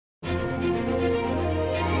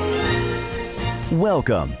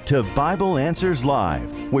Welcome to Bible Answers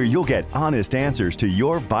Live, where you'll get honest answers to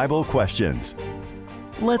your Bible questions.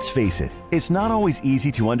 Let's face it, it's not always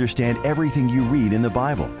easy to understand everything you read in the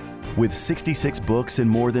Bible. With 66 books and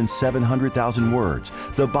more than 700,000 words,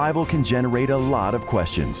 the Bible can generate a lot of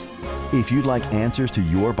questions. If you'd like answers to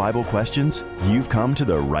your Bible questions, you've come to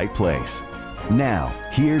the right place. Now,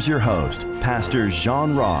 here's your host, Pastor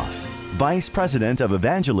Jean Ross, Vice President of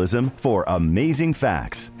Evangelism for Amazing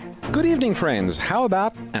Facts. Good evening, friends. How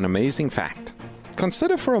about an amazing fact?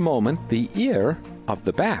 Consider for a moment the ear of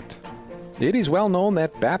the bat. It is well known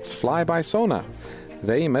that bats fly by sonar.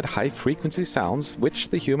 They emit high-frequency sounds which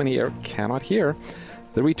the human ear cannot hear.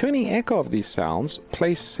 The returning echo of these sounds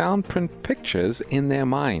place soundprint pictures in their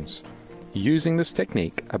minds. Using this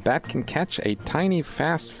technique, a bat can catch a tiny,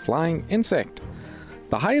 fast-flying insect.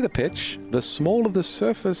 The higher the pitch, the smaller the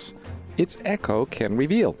surface its echo can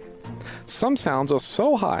reveal. Some sounds are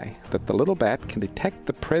so high that the little bat can detect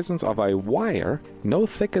the presence of a wire no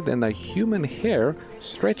thicker than the human hair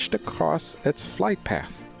stretched across its flight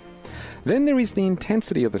path. Then there is the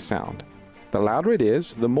intensity of the sound. The louder it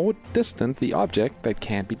is, the more distant the object that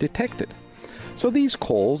can be detected. So these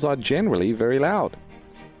calls are generally very loud.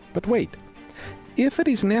 But wait, if it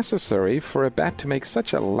is necessary for a bat to make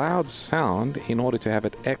such a loud sound in order to have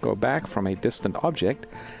it echo back from a distant object,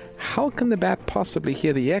 how can the bat possibly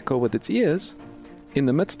hear the echo with its ears in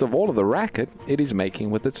the midst of all of the racket it is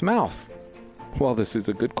making with its mouth? Well, this is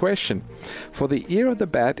a good question, for the ear of the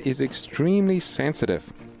bat is extremely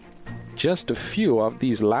sensitive. Just a few of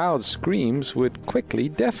these loud screams would quickly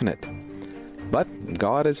deafen it. But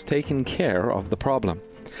God has taken care of the problem.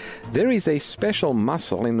 There is a special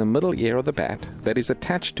muscle in the middle ear of the bat that is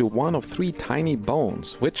attached to one of three tiny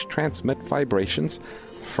bones which transmit vibrations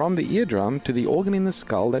from the eardrum to the organ in the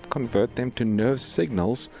skull that convert them to nerve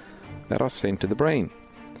signals that are sent to the brain.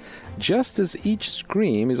 Just as each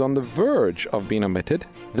scream is on the verge of being emitted,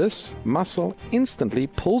 this muscle instantly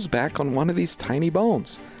pulls back on one of these tiny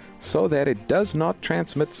bones so that it does not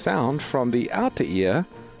transmit sound from the outer ear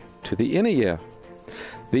to the inner ear.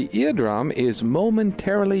 The eardrum is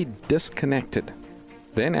momentarily disconnected.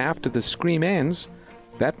 Then after the scream ends,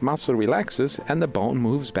 that muscle relaxes and the bone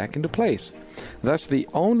moves back into place. Thus, the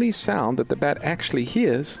only sound that the bat actually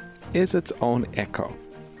hears is its own echo.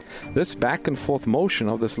 This back and forth motion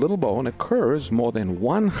of this little bone occurs more than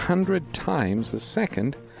 100 times a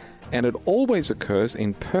second, and it always occurs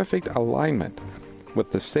in perfect alignment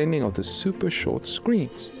with the sending of the super short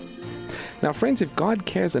screams. Now, friends, if God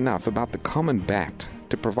cares enough about the common bat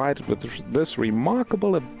to provide it with this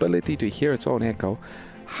remarkable ability to hear its own echo,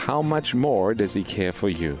 how much more does He care for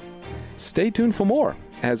you? Stay tuned for more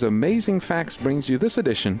as Amazing Facts brings you this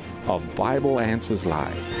edition of Bible Answers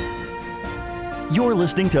Live. You're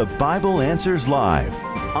listening to Bible Answers Live,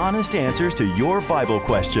 honest answers to your Bible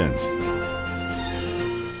questions.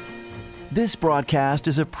 This broadcast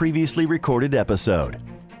is a previously recorded episode.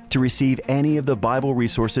 To receive any of the Bible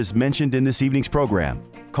resources mentioned in this evening's program,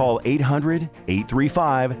 call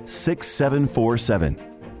 800-835-6747.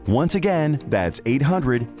 Once again, that's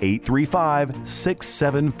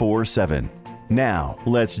 800-835-6747. Now,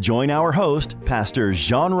 let's join our host, Pastor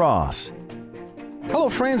Jean Ross. Hello,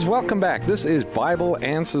 friends. Welcome back. This is Bible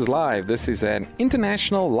Answers Live. This is an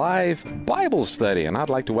international live Bible study, and I'd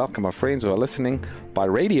like to welcome our friends who are listening by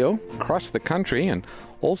radio across the country, and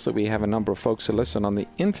also we have a number of folks who listen on the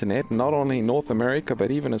internet, not only in North America,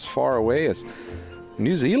 but even as far away as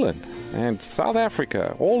New Zealand and South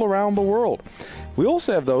Africa, all around the world. We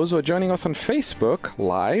also have those who are joining us on Facebook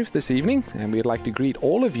Live this evening, and we'd like to greet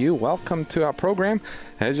all of you. Welcome to our program.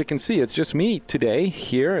 As you can see, it's just me today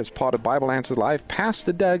here as part of Bible Answers Live.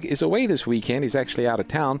 Pastor Doug is away this weekend. He's actually out of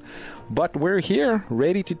town, but we're here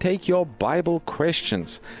ready to take your Bible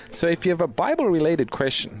questions. So if you have a Bible-related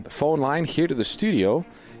question, the phone line here to the studio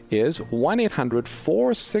is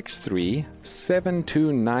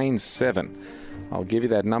 1-800-463-7297. I'll give you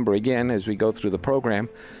that number again as we go through the program,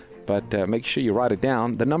 but make sure you write it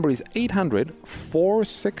down. The number is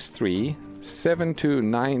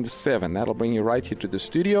 800-463-7297. That'll bring you right here to the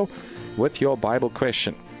studio with your Bible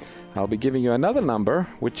question. I'll be giving you another number,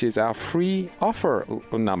 which is our free offer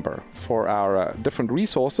number for our different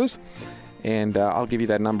resources, and I'll give you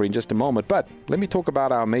that number in just a moment. But let me talk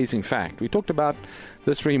about our amazing fact. We talked about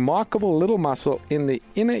this remarkable little muscle in the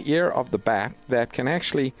inner ear of the bat that can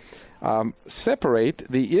actually separate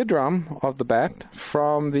the eardrum of the bat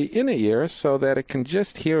from the inner ear so that it can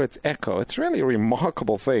just hear its echo. It's really a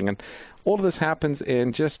remarkable thing, and all of this happens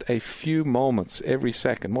in just a few moments every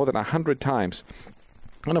second, more than 100 times.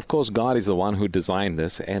 And of course, God is the one who designed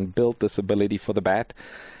this and built this ability for the bat.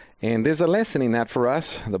 And there's a lesson in that for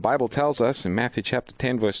us. The Bible tells us in Matthew chapter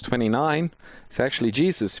 10, verse 29, it's actually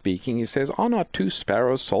Jesus speaking. He says, "Are not 2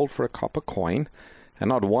 sparrows sold for a copper coin, and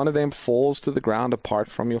not one of them falls to the ground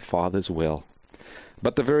apart from your Father's will?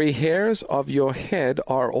 But the very hairs of your head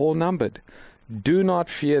are all numbered. Do not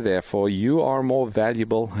fear, therefore, you are more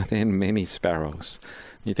valuable than many sparrows."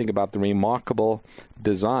 You think about the remarkable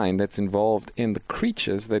design that's involved in the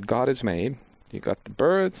creatures that God has made. You got the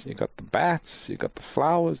birds, you got the bats, you got the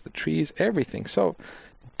flowers, the trees, everything. So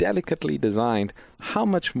delicately designed. How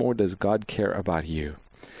much more does God care about you?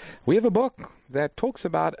 We have a book that talks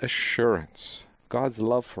about assurance, God's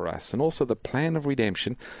love for us, and also the plan of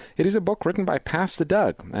redemption. It is a book written by Pastor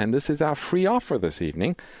Doug, and this is our free offer this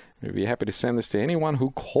evening. We'd be happy to send this to anyone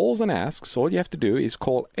who calls and asks. All you have to do is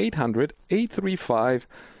call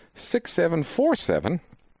 800-835-6747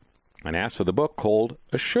 and ask for the book called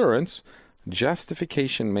Assurance,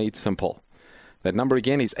 Justification Made Simple. That number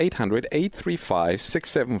again is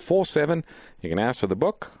 800-835-6747. You can ask for the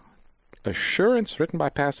book, Assurance, written by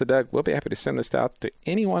Pastor Doug. We'll be happy to send this out to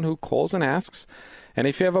anyone who calls and asks. And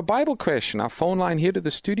if you have a Bible question, our phone line here to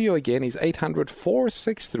the studio again is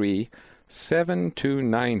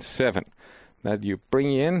 800-463-7297. That you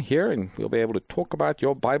bring in here and we'll be able to talk about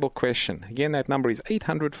your Bible question. Again, that number is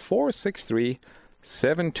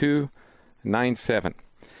 800-463-7297.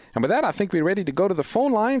 And with that, I think we're ready to go to the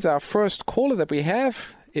phone lines. Our first caller that we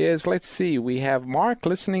have is, let's see, we have Mark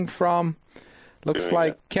listening from, looks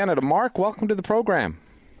like Canada. Mark, welcome to the program.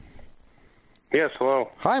 Yes, hello.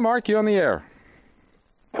 Hi, Mark, you're on the air.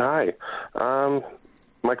 Hi.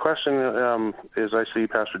 My question is, I see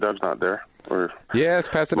Pastor Doug's not there. Yes,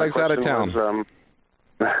 Pastor Doug's out of town.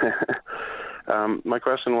 My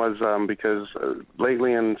question was because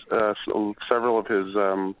lately in several of his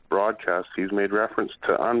broadcasts, he's made reference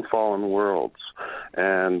to unfallen worlds.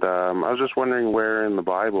 And I was just wondering where in the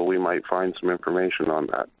Bible we might find some information on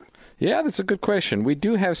that. Yeah, that's a good question. We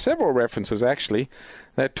do have several references, actually,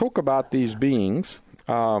 that talk about these beings,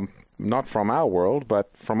 not from our world,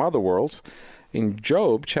 but from other worlds. In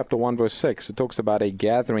Job chapter 1, verse 6, it talks about a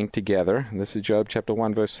gathering together. And this is Job chapter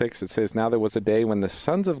 1, verse 6. It says, "Now there was a day when the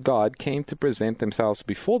sons of God came to present themselves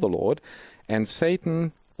before the Lord, and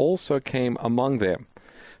Satan also came among them."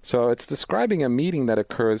 So it's describing a meeting that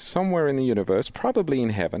occurs somewhere in the universe, probably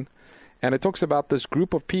in heaven. And it talks about this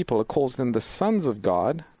group of people. It calls them the sons of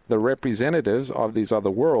God, the representatives of these other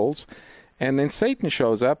worlds. And then Satan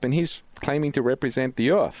shows up, and he's claiming to represent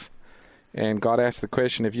the earth. And God asks the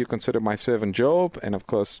question, "Have you considered my servant Job?" And of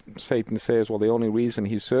course, Satan says, well, the only reason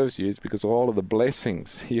he serves you is because of all of the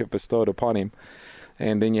blessings you have bestowed upon him.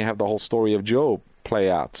 And then you have the whole story of Job play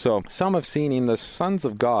out. So some have seen in the sons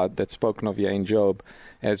of God that's spoken of here in Job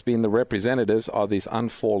as being the representatives of these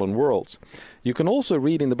unfallen worlds. You can also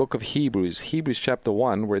read in the book of Hebrews chapter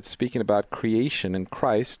 1, where it's speaking about creation in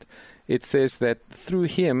Christ. It says that through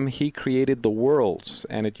him he created the worlds,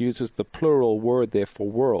 and it uses the plural word there for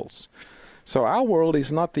worlds. So our world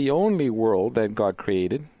is not the only world that God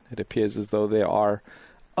created. It appears as though there are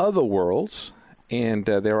other worlds, and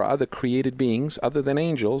there are other created beings other than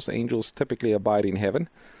angels. Angels typically abide in heaven,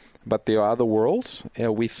 but there are other worlds.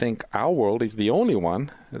 We think our world is the only one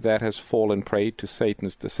that has fallen prey to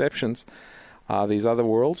Satan's deceptions. These other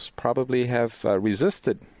worlds probably have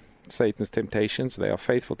resisted Satan's temptations. They are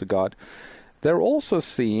faithful to God. They're also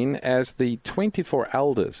seen as the 24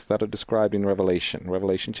 elders that are described in Revelation.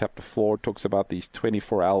 Revelation chapter 4 talks about these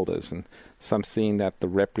 24 elders, and some seeing that the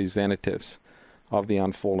representatives of the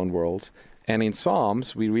unfallen world. And in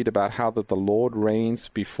Psalms, we read about how that the Lord reigns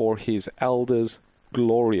before his elders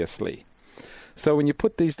gloriously. So when you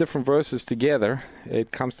put these different verses together,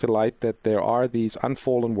 it comes to light that there are these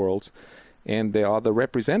unfallen worlds, and there are the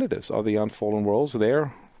representatives of the unfallen worlds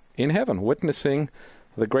there in heaven, witnessing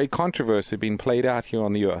the great controversy being played out here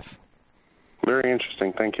on the earth. Very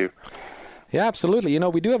interesting. Thank you. Yeah, absolutely. You know,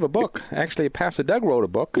 we do have a book. Actually, Pastor Doug wrote a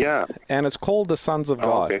book. Yeah. And it's called The Sons of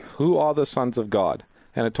God. Okay. Who are the sons of God?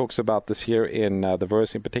 And it talks about this here in the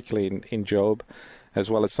verse, in particularly in Job,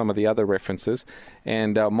 as well as some of the other references.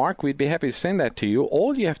 And Mark, we'd be happy to send that to you.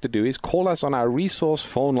 All you have to do is call us on our resource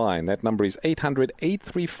phone line. That number is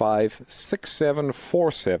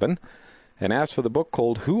 800-835-6747. And ask for the book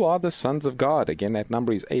called Who Are the Sons of God? Again, that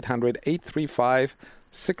number is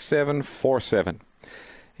 800-835-6747.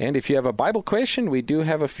 And if you have a Bible question, we do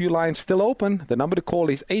have a few lines still open. The number to call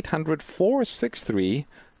is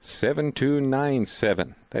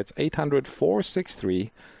 800-463-7297. That's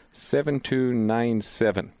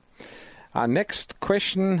 800-463-7297. Our next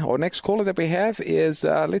question or next caller that we have is,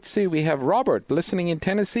 let's see, we have Robert listening in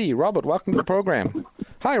Tennessee. Robert, welcome to the program.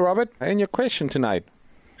 Hi, Robert, and your question tonight.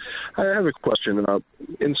 I have a question.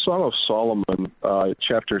 In Song of Solomon,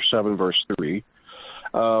 chapter 7, verse 3,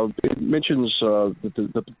 it mentions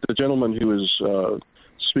the gentleman who is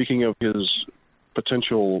speaking of his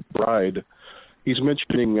potential bride. He's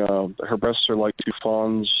mentioning her breasts are like two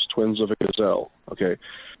fawns, twins of a gazelle. Okay.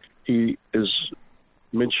 He is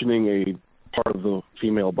mentioning a part of the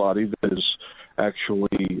female body that is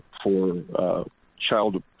actually for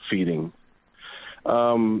child feeding.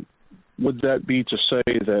 Would that be to say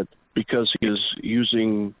that because he is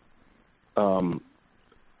using,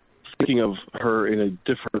 thinking of her in a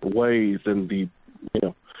different way than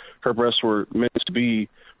her breasts were meant to be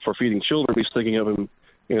for feeding children, he's thinking of him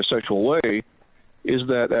in a sexual way? Is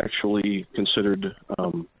that actually considered,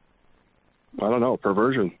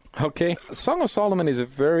 perversion? Okay. Song of Solomon is a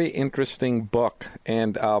very interesting book,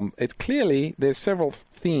 and there's several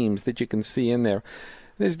themes that you can see in there.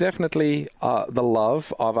 There's definitely the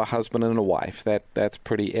love of a husband and a wife. That's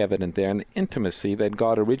pretty evident there, and the intimacy that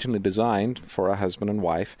God originally designed for a husband and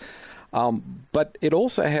wife. But it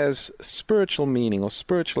also has spiritual meaning or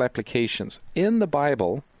spiritual applications. In the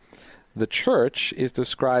Bible, the church is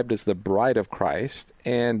described as the bride of Christ,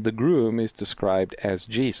 and the groom is described as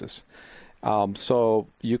Jesus. So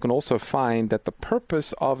you can also find that the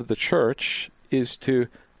purpose of the church is to,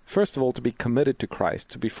 first of all, to be committed to Christ,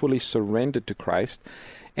 to be fully surrendered to Christ.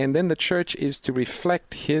 And then the church is to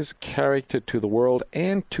reflect his character to the world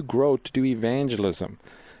and to grow, to do evangelism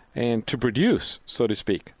and to produce, so to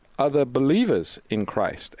speak, other believers in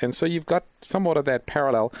Christ. And so you've got somewhat of that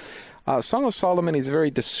parallel. Song of Solomon is a very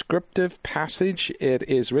descriptive passage. It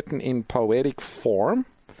is written in poetic form.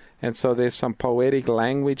 And so there's some poetic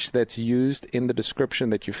language that's used in the description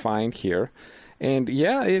that you find here. And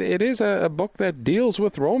yeah, it is a book that deals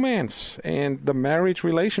with romance and the marriage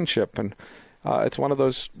relationship. And it's one of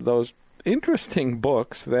those interesting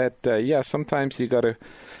books that, sometimes you got to,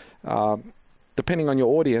 depending on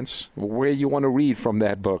your audience, where you want to read from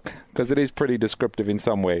that book, because it is pretty descriptive in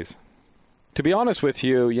some ways. To be honest with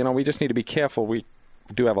you, we just need to be careful. We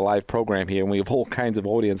do have a live program here, and we have all kinds of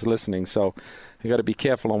audience listening, so you got to be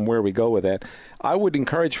careful on where we go with that. I would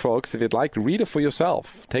encourage folks, if you'd like, read it for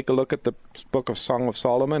yourself. Take a look at the book of Song of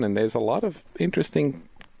Solomon, and there's a lot of interesting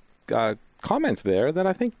comments there that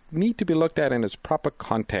I think need to be looked at in its proper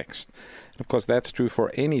context. And of course, that's true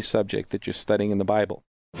for any subject that you're studying in the Bible.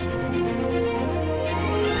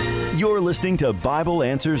 You're listening to Bible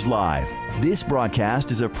Answers Live. This broadcast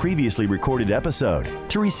is a previously recorded episode.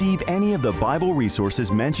 To receive any of the Bible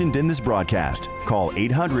resources mentioned in this broadcast, call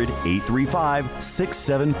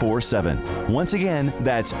 800-835-6747. Once again,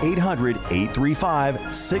 that's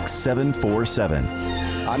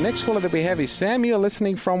 800-835-6747. Our next caller that we have is Samuel,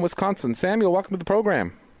 listening from Wisconsin. Samuel, welcome to the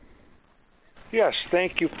program. Yes,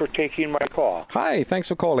 thank you for taking my call. Hi, thanks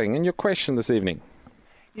for calling. And your question this evening?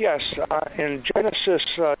 Yes, in Genesis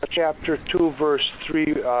chapter 2, verse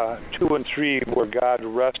 2 and 3, where God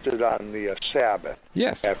rested on the Sabbath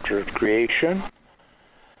after creation,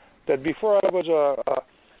 that before I was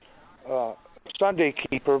a Sunday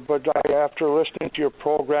keeper, but after listening to your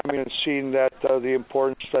programming and seeing that the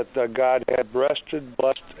importance that God had rested,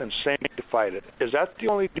 blessed, and sanctified it. Is that the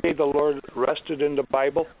only day the Lord rested in the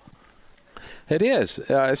Bible? It is,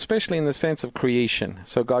 especially in the sense of creation.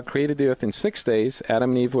 So God created the earth in 6 days. Adam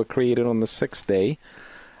and Eve were created on the sixth day.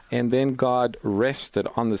 And then God rested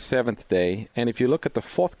on the seventh day. And if you look at the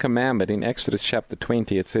fourth commandment in Exodus chapter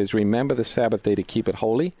 20, it says, "Remember the Sabbath day to keep it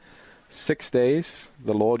holy." 6 days,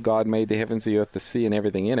 the Lord God made the heavens, the earth, the sea, and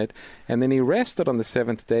everything in it. And then he rested on the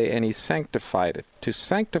seventh day and he sanctified it. To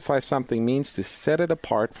sanctify something means to set it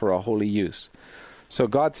apart for a holy use. So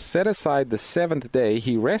God set aside the seventh day.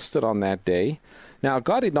 He rested on that day. Now,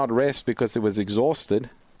 God did not rest because he was exhausted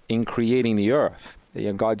in creating the earth.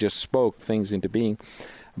 God just spoke things into being.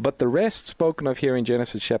 But the rest spoken of here in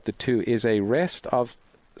Genesis chapter 2 is a rest of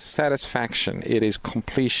satisfaction. It is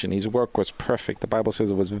completion. His work was perfect. The Bible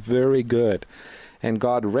says it was very good. And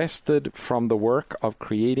God rested from the work of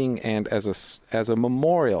creating, and as a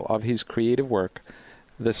memorial of his creative work,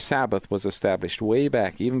 the Sabbath was established way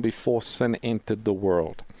back, even before sin entered the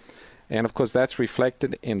world. And of course, that's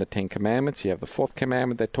reflected in the Ten Commandments. You have the fourth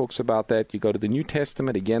commandment that talks about that. You go to the New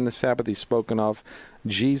Testament, again, the Sabbath is spoken of.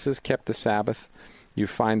 Jesus kept the Sabbath. You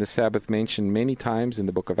find the Sabbath mentioned many times in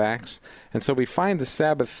the book of Acts. And so we find the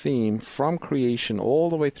Sabbath theme from creation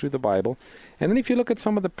all the way through the Bible. And then if you look at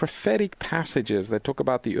some of the prophetic passages that talk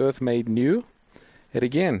about the earth made new, it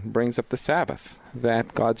again brings up the Sabbath,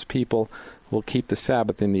 that God's people will keep the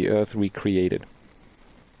Sabbath in the earth recreated.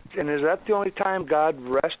 And is that the only time God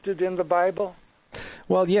rested in the Bible?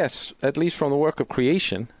 Well, yes, at least from the work of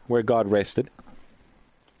creation, where God rested.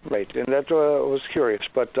 Right, and that was curious,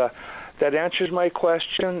 but that answers my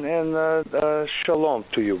question, and shalom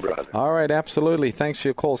to you, brother. All right, absolutely. Thanks for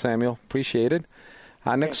your call, Samuel. Appreciate it.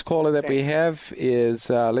 Our next caller that we have is,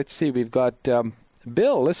 let's see, we've got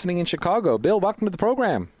Bill listening in Chicago. Bill, welcome to the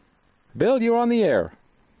program. Bill, you're on the air.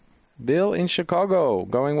 Bill in Chicago.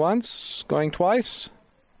 Going once? Going twice?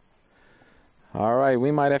 All right,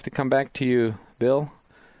 we might have to come back to you, Bill.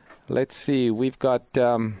 Let's see, we've got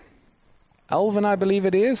Alvin, I believe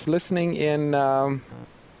it is, listening in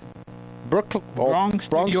Bronx,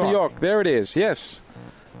 New York. There it is, yes.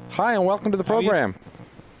 Hi, and welcome to the program.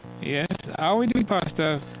 Yes, how are we doing,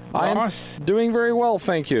 Pastor? I am doing very well,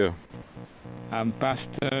 thank you.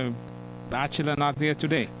 Pastor Batchelor not there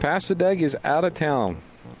today. Pastor Doug is out of town.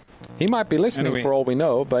 He might be listening for all we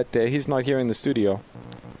know, but he's not here in the studio.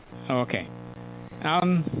 Okay.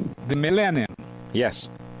 The millennium. Yes.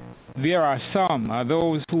 There are some,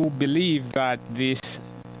 those who believe that this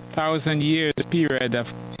 1,000 years period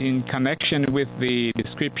in connection with the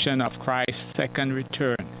description of Christ's second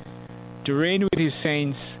return to reign with his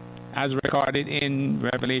saints as recorded in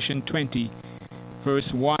Revelation 20, verse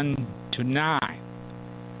 1 to 9,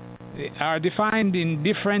 are defined in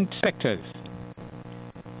different sectors.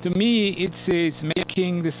 To me, it's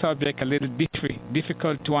making the subject a little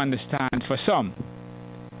difficult to understand for some.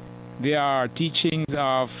 There are teachings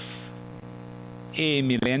of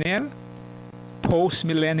amillennial,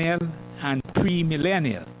 post-millennial, and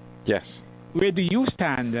pre-millennial. Yes. Where do you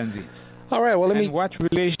stand on this? All right, well, what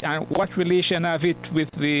relation have it with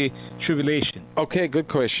the tribulation? Okay, good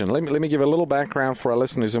question. Let me give a little background for our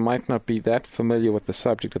listeners who might not be that familiar with the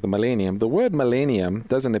subject of the millennium. The word millennium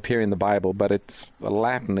doesn't appear in the Bible, but it's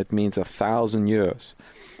Latin. It means 1,000 years.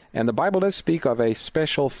 And the Bible does speak of a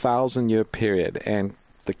special 1,000-year period. And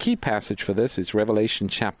the key passage for this is Revelation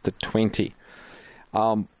chapter 20.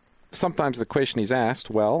 Sometimes the question is asked,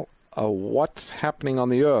 well, what's happening on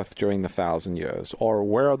the earth during the 1,000 years? Or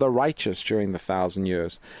where are the righteous during the 1,000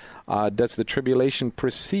 years? Does the tribulation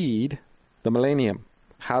precede the millennium?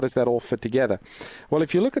 How does that all fit together? Well,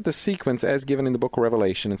 if you look at the sequence as given in the book of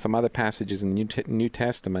Revelation and some other passages in the New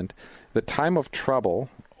Testament, the time of trouble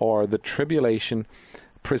or the tribulation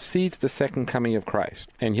precedes the second coming of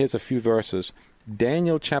Christ. And here's a few verses.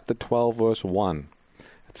 Daniel chapter 12, verse 1.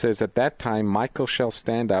 It says, at that time Michael shall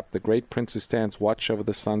stand up, the great prince who stands watch over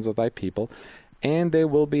the sons of thy people, and there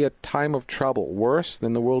will be a time of trouble, worse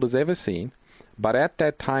than the world has ever seen. But at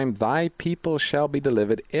that time thy people shall be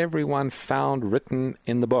delivered, everyone found written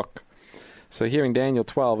in the book. So here in Daniel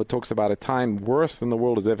 12, it talks about a time worse than the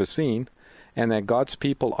world has ever seen, and that God's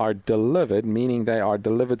people are delivered, meaning they are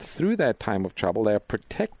delivered through that time of trouble. They are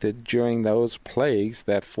protected during those plagues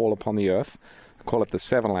that fall upon the earth. Call it the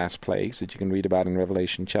 7 last plagues that you can read about in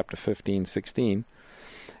Revelation chapter 15, 16.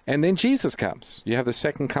 And then Jesus comes. You have the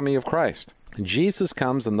second coming of Christ. Jesus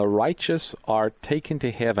comes and the righteous are taken to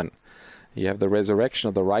heaven. You have the resurrection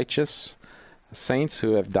of the righteous saints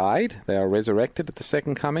who have died. They are resurrected at the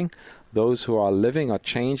second coming. Those who are living are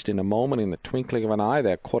changed in a moment, in the twinkling of an eye.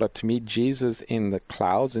 They are caught up to meet Jesus in the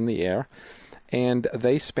clouds, in the air. And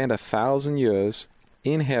they spend 1,000 years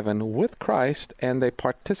in heaven with Christ, and they're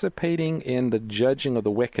participating in the judging of the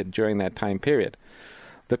wicked during that time period.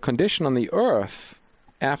 The condition on the earth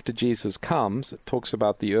after Jesus comes, it talks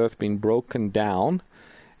about the earth being broken down.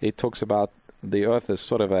 It talks about the earth as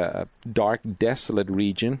sort of a dark, desolate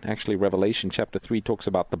region. Actually, Revelation chapter 3 talks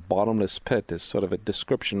about the bottomless pit as sort of a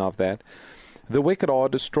description of that. The wicked are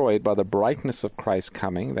destroyed by the brightness of Christ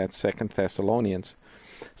coming. That's 2 Thessalonians.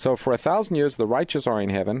 So for 1,000 years, the righteous are in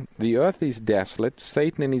heaven. The earth is desolate.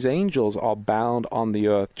 Satan and his angels are bound on the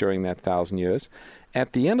earth during that 1,000 years.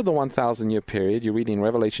 At the end of the 1,000-year period, you read in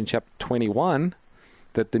Revelation chapter 21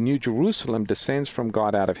 that the New Jerusalem descends from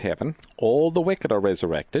God out of heaven. All the wicked are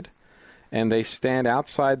resurrected, and they stand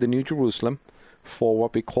outside the New Jerusalem for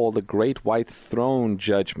what we call the Great White Throne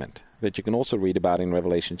Judgment, that you can also read about in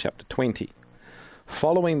Revelation chapter 20.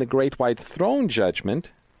 Following the Great White Throne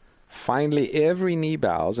Judgment, finally, every knee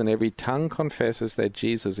bows and every tongue confesses that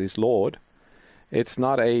Jesus is Lord. It's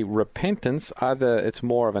not a repentance, either it's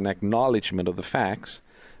more of an acknowledgement of the facts,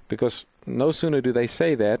 because no sooner do they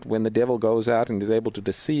say that when the devil goes out and is able to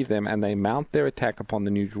deceive them and they mount their attack upon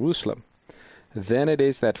the New Jerusalem. Then it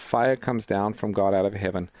is that fire comes down from God out of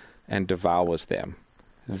heaven and devours them.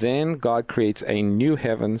 Then God creates a new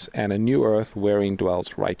heavens and a new earth wherein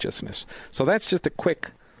dwells righteousness. So that's just a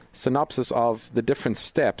quick synopsis of the different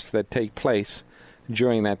steps that take place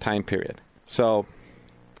during that time period. So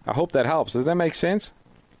I hope that helps. Does that make sense?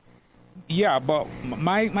 Yeah, but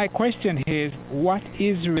my question is, what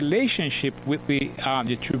is the relationship with the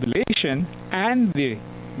tribulation tribulation and the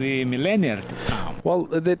millennial to come? Well,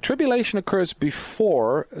 the tribulation occurs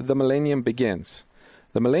before the millennium begins.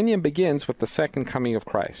 The millennium begins with the second coming of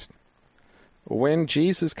Christ. When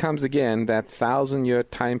Jesus comes again, that 1,000-year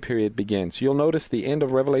time period begins. You'll notice the end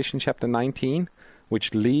of Revelation chapter 19,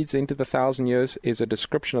 which leads into the 1,000 years, is a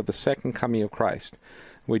description of the second coming of Christ,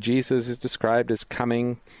 where Jesus is described as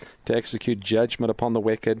coming to execute judgment upon the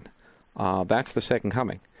wicked. That's the second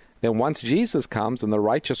coming. Then once Jesus comes and the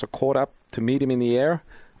righteous are caught up to meet him in the air,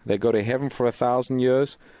 they go to heaven for 1,000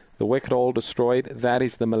 years. The wicked are all destroyed. That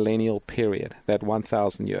is the millennial period, that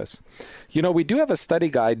 1,000 years. You know, we do have a study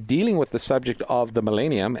guide dealing with the subject of the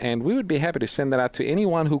millennium, and we would be happy to send that out to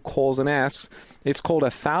anyone who calls and asks. It's called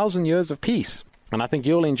 1,000 Years of Peace. And I think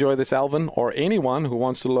you'll enjoy this, Alvin, or anyone who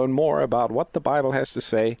wants to learn more about what the Bible has to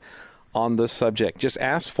say on this subject. Just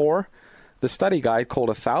ask for the study guide called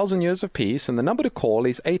 1,000 Years of Peace, and the number to call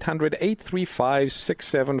is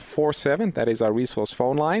 800-835-6747. That is our resource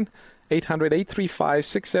phone line,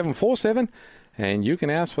 800-835-6747, and you can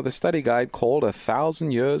ask for the study guide called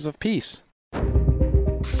 1,000 Years of Peace.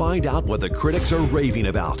 Find out what the critics are raving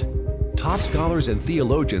about. Top scholars and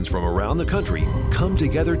theologians from around the country come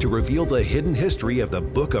together to reveal the hidden history of the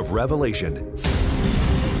book of Revelation.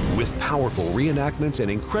 With powerful reenactments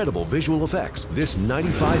and incredible visual effects, this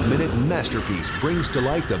 95-minute masterpiece brings to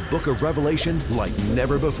life the book of Revelation like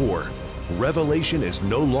never before. Revelation is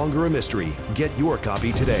no longer a mystery. Get your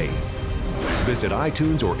copy today. Visit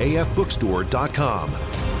iTunes or afbookstore.com.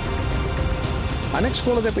 Our next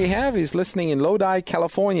caller that we have is listening in Lodi,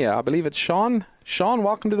 California. I believe it's Sean. Sean,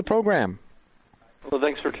 welcome to the program. Well,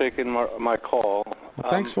 thanks for taking my call. Well,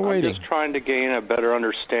 thanks for waiting. I'm just trying to gain a better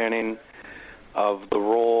understanding of the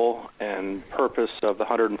role and purpose of the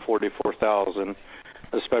 144,000,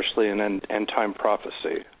 especially in end-time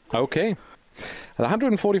prophecy. Okay. The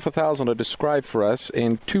 144,000 are described for us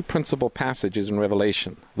in two principal passages in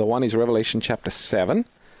Revelation. The one is Revelation chapter 7,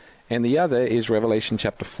 and the other is Revelation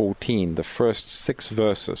chapter 14. The first 6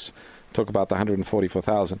 verses talk about the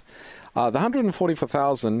 144,000. The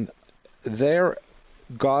 144,000, they're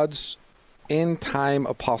God's end-time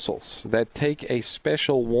apostles that take a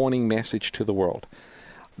special warning message to the world.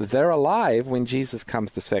 They're alive when Jesus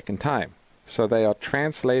comes the second time. So they are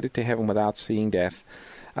translated to heaven without seeing death.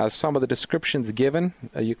 Some of the descriptions given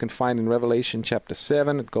you can find in Revelation chapter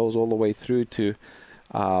 7. It goes all the way through to,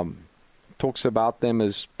 talks about them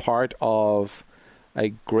as part of a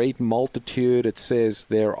great multitude. It says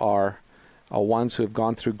there are ones who have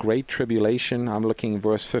gone through great tribulation. I'm looking at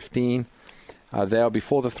verse 15. They are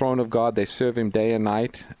before the throne of God. They serve him day and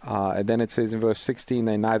night. And then it says in verse 16,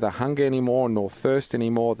 they neither hunger anymore nor thirst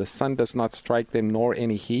anymore. The sun does not strike them nor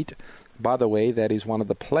any heat. By the way, that is one of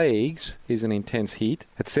the plagues, is an intense heat.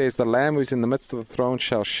 It says, the Lamb who is in the midst of the throne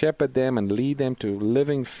shall shepherd them and lead them to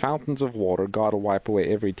living fountains of water. God will wipe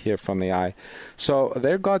away every tear from the eye. So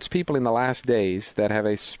they're God's people in the last days that have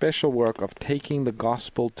a special work of taking the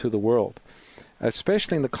gospel to the world,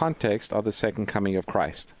 especially in the context of the second coming of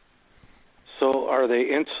Christ. So are they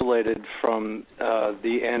insulated from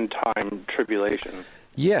the end-time tribulation?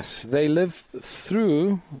 Yes, they live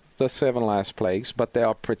through the 7 last plagues, but they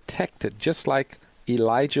are protected, just like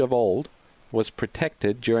Elijah of old was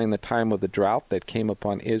protected during the time of the drought that came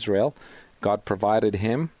upon Israel. God provided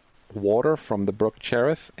him water from the brook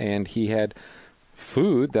Cherith, and he had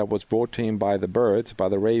food that was brought to him by the birds, by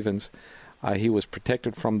the ravens. He was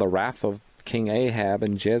protected from the wrath of King Ahab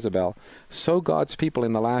and Jezebel. So God's people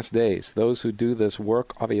in the last days, those who do this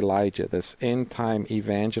work of Elijah, this end-time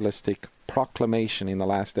evangelistic proclamation in the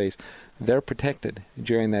last days, they're protected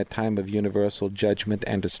during that time of universal judgment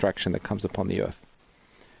and destruction that comes upon the earth.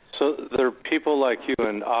 So they're people like you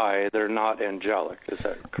and I. They're not angelic. Is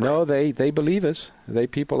that correct? No, they believers. They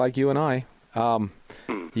people like you and I.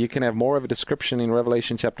 You can have more of a description in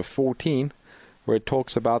Revelation chapter 14, where it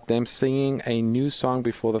talks about them singing a new song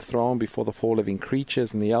before the throne, before the four living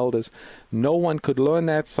creatures and the elders. No one could learn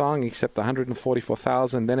that song except the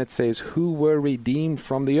 144,000. Then it says, who were redeemed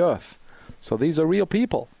from the earth. So these are real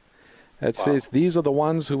people. It says these are the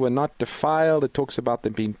ones who were not defiled. It talks about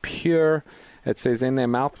them being pure. It says in their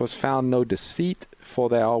mouth was found no deceit, for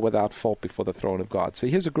they are without fault before the throne of God. So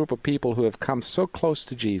here's a group of people who have come so close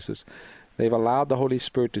to Jesus. They've allowed the Holy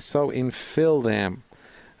Spirit to so infill them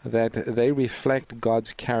that they reflect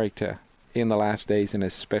God's character in the last days in a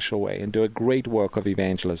special way and do a great work of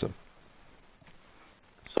evangelism.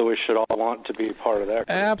 So we should all want to be part of that group.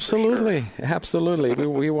 Absolutely, sure. Absolutely.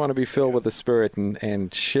 We want to be filled with the Spirit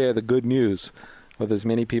and share the good news with as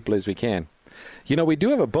many people as we can. You know, we do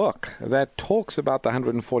have a book that talks about the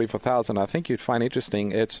 144,000. I think you'd find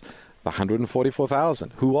interesting. It's the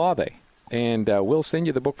 144,000. Who are they? and we'll send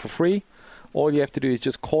you the book for free. All you have to do is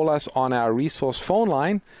just call us on our resource phone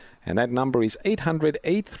line, and that number is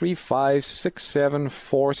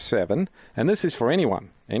 800-835-6747. And this is for anyone.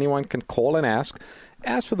 Anyone can call and ask.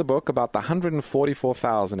 Ask for the book about the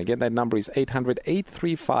 144,000. Again, that number is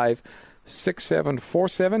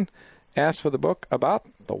 800-835-6747. Ask for the book about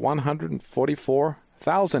the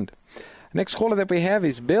 144,000. Next caller that we have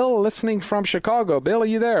is Bill, listening from Chicago. Bill, are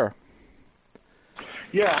you there?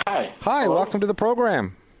 Yeah, hi. Hi, Hello. Welcome to the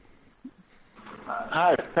program.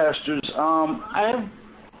 Hi, pastors. I'm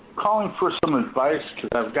calling for some advice because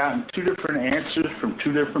I've gotten two different answers from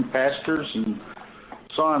two different pastors, and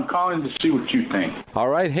so I'm calling to see what you think. All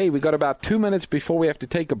right. Hey, we got about 2 minutes before we have to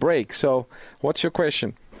take a break. So what's your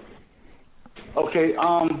question? Okay,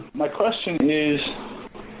 my question is,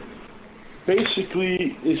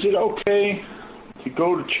 basically, is it okay to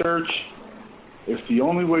go to church if the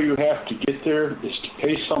only way you have to get there is to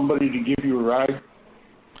pay somebody to give you a ride?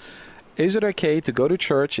 Is it okay to go to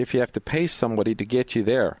church if you have to pay somebody to get you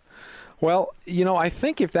there? Well, I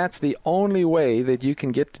think if that's the only way that you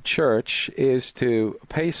can get to church is to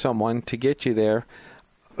pay someone to get you there,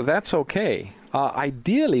 that's okay.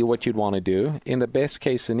 Ideally, what you'd want to do, in the best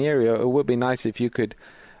case scenario, it would be nice if you could.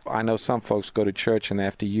 I know some folks go to church and they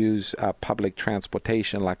have to use public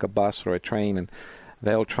transportation like a bus or a train, and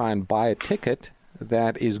they'll try and buy a ticket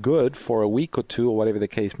that is good for a week or two or whatever the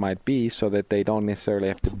case might be, so that they don't necessarily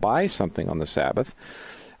have to buy something on the Sabbath.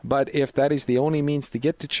 But if that is the only means to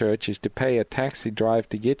get to church, is to pay a taxi drive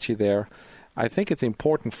to get you there, I think it's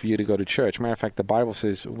important for you to go to church. Matter of fact, the Bible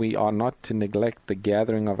says we are not to neglect the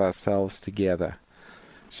gathering of ourselves together.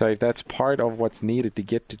 So if that's part of what's needed to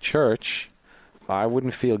get to church, I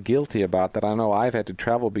wouldn't feel guilty about that. I know I've had to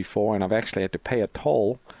travel before, and I've actually had to pay a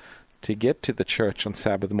toll to get to the church on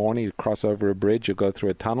Sabbath morning. You cross over a bridge, you go through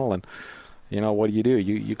a tunnel, and what do?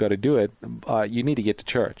 You got to do it. You need to get to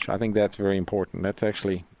church. I think that's very important. That's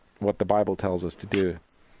actually what the Bible tells us to do,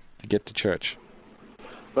 to get to church.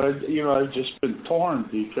 But, I've just been torn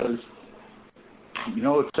because,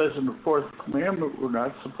 it says in the fourth commandment we're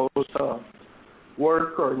not supposed to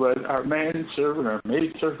work or let our manservant or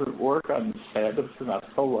maidservant work on the Sabbath. And I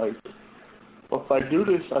feel like, well, if I do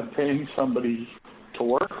this, I'm paying somebody to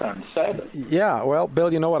work on Sabbath. Yeah, well,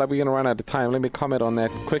 Bill, you know what? We're going to run out of time. Let me comment on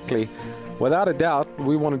that quickly. Without a doubt,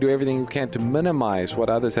 we want to do everything we can to minimize what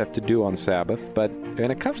others have to do on Sabbath. But when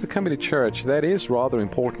it comes to coming to church, that is rather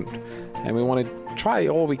important. And we want to try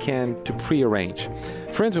all we can to prearrange.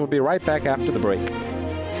 Friends, we'll be right back after the break.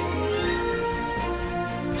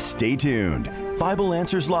 Stay tuned. Bible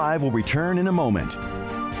Answers Live will return in a moment.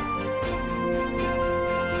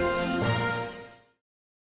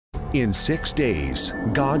 In 6 days,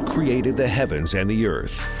 God created the heavens and the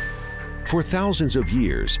earth. For thousands of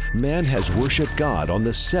years, man has worshiped God on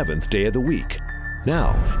the seventh day of the week.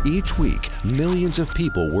 Now, each week, millions of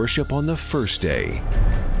people worship on the first day.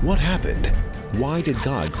 What happened? Why did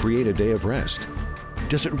God create a day of rest?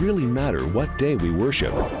 Does it really matter what day we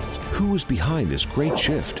worship? Who is behind this great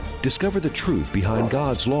shift? Discover the truth behind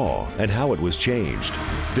God's law and how it was changed.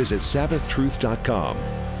 Visit SabbathTruth.com.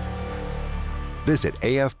 Visit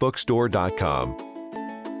afbookstore.com.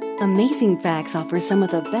 Amazing Facts offers some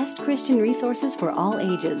of the best Christian resources for all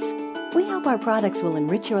ages. We hope our products will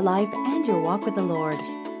enrich your life and your walk with the Lord.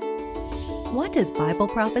 What does Bible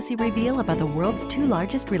prophecy reveal about the world's two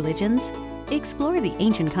largest religions? Explore the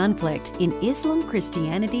ancient conflict in Islam,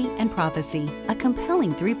 Christianity, and Prophecy, a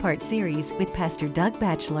compelling 3-part series with Pastor Doug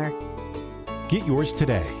Batchelor. Get yours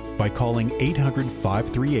today by calling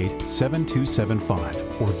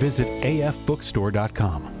 800-538-7275 or visit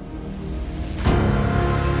afbookstore.com.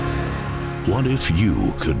 What if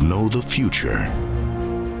you could know the future?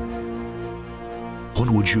 What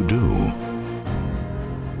would you do?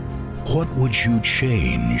 What would you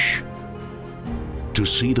change? To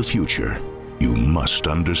see the future, you must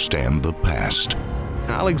understand the past.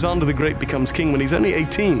 Alexander the Great becomes king when he's only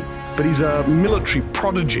 18, but he's a military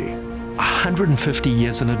prodigy. 150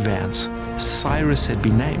 years in advance, Cyrus had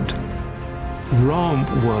been named. Rome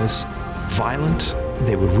was violent,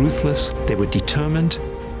 they were ruthless, they were determined.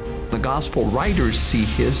 The gospel writers see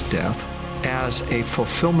his death as a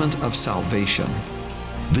fulfillment of salvation.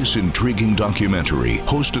 This intriguing documentary,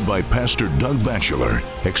 hosted by Pastor Doug Batchelor,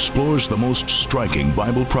 explores the most striking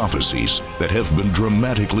Bible prophecies that have been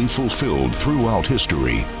dramatically fulfilled throughout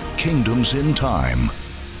history. Kingdoms in Time.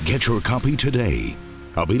 Get your copy today.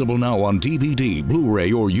 Available now on DVD,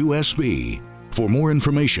 Blu-ray, or USB. For more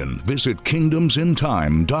information, visit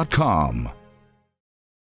kingdomsintime.com.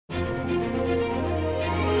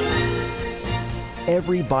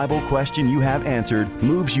 Every Bible question you have answered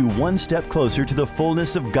moves you one step closer to the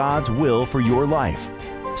fullness of God's will for your life.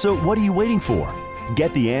 So what are you waiting for?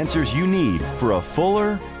 Get the answers you need for a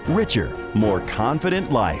fuller, richer, more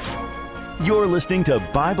confident life. You're listening to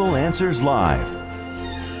Bible Answers Live.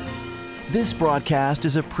 This broadcast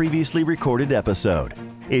is a previously recorded episode.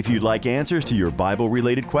 If you'd like answers to your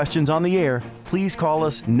Bible-related questions on the air, please call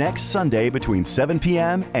us next Sunday between 7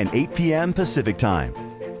 p.m. and 8 p.m. Pacific Time.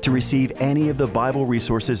 To receive any of the Bible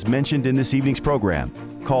resources mentioned in this evening's program,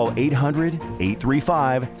 call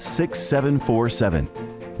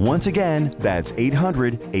 800-835-6747. Once again, that's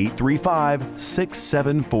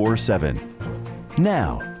 800-835-6747.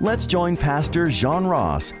 Now, let's join Pastor Jean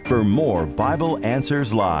Ross for more Bible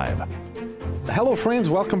Answers Live. Hello, friends.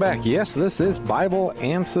 Welcome back. Yes, this is Bible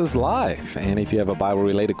Answers Live. And if you have a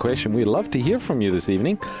Bible-related question, we'd love to hear from you this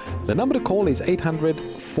evening. The number to call is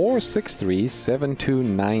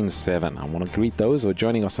 800-463-7297. I want to greet those who are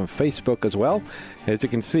joining us on Facebook as well. As you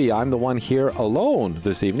can see, I'm the one here alone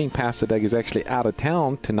this evening. Pastor Doug is actually out of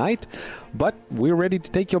town tonight, but we're ready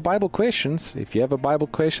to take your Bible questions. If you have a Bible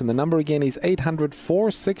question, the number again is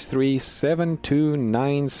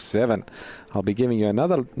 800-463-7297. I'll be giving you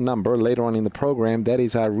another number later on in the program. That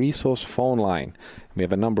is our resource phone line. We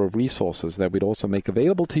have a number of resources that we'd also make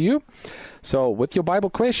available to you. So with your Bible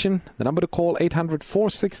question, the number to call,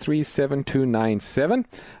 800-463-7297.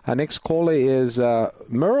 Our next caller is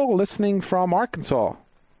Merle, listening from Arkansas.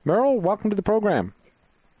 Merle, welcome to the program.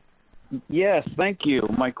 Yes, thank you.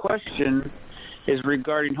 My question is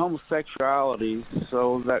regarding homosexuality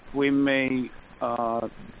so that we may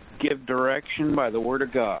give direction by the Word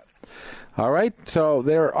of God. All right, so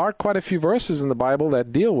there are quite a few verses in the Bible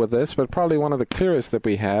that deal with this, but probably one of the clearest that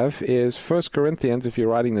we have is 1 Corinthians, if you're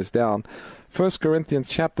writing this down. 1 Corinthians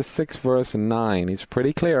chapter 6, verse 9. It's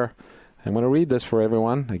pretty clear. I'm going to read this for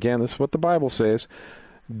everyone. Again, this is what the Bible says.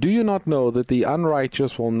 Do you not know that the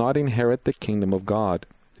unrighteous will not inherit the kingdom of God?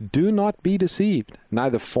 Do not be deceived.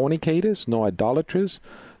 Neither fornicators, nor idolaters,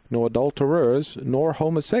 nor adulterers, nor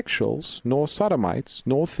homosexuals, nor sodomites,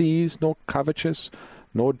 nor thieves, nor covetous,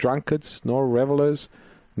 nor drunkards, nor revelers,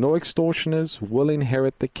 nor extortioners will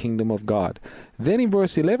inherit the kingdom of God. Then in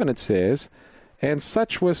verse 11 it says, and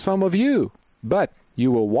such were some of you, but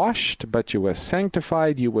you were washed, but you were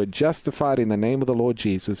sanctified, you were justified in the name of the Lord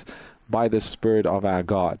Jesus by the Spirit of our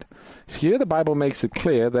God. So here the Bible makes it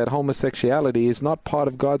clear that homosexuality is not part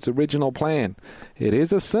of God's original plan. It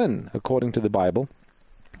is a sin, according to the Bible.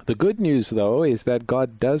 The good news, though, is that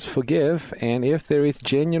God does forgive, and if there is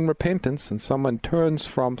genuine repentance and someone turns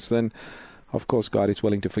from sin, of course God is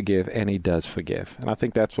willing to forgive, and He does forgive. And I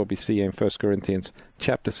think that's what we see in 1 Corinthians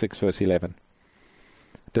chapter 6, verse 11.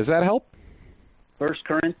 Does that help? 1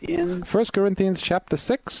 Corinthians? 1 Corinthians chapter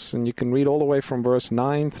 6, and you can read all the way from verse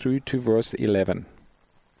 9 through to verse 11.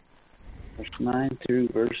 Verse 9 through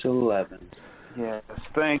verse 11. Yes,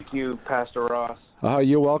 thank you, Pastor Ross. Oh,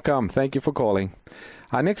 you're welcome. Thank you for calling.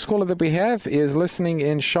 Our next caller that we have is listening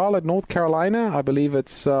in Charlotte, North Carolina. I believe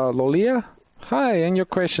it's Lolia. Hi, and your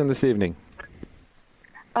question this evening?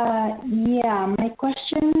 Yeah, my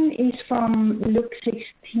question is from Luke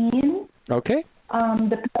 16. Okay.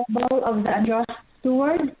 The parable of the unjust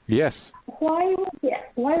steward. Yes. Why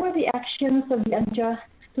were the actions of the unjust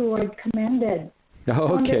steward commended?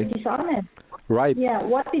 Oh, okay. Dishonest. Right. Yeah.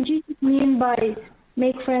 What did Jesus mean by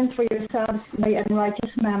make friends for yourselves by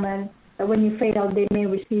unrighteous mammon? When you fail, they may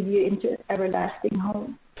receive you into everlasting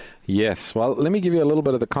home. Yes. Well, let me give you a little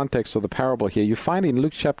bit of the context of the parable here. You find in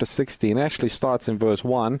Luke chapter 16, it actually starts in verse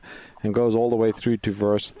 1 and goes all the way through to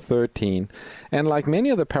verse 13. And like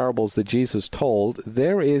many of the parables that Jesus told,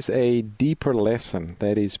 there is a deeper lesson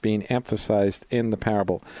that is being emphasized in the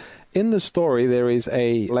parable. In the story, there is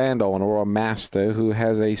a landowner or a master who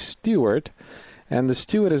has a steward, and the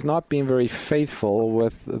steward has not been very faithful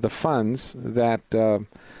with the funds that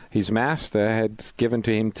his master had given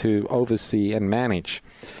to him to oversee and manage.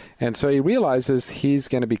 And so he realizes he's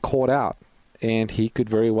going to be caught out, and he could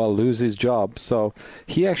very well lose his job. So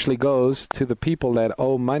he actually goes to the people that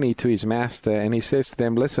owe money to his master, and he says to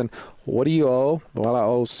them, listen, what do you owe? Well, I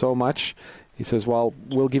owe so much. He says, well,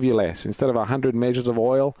 we'll give you less. Instead of 100 measures of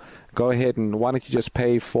oil, go ahead and why don't you just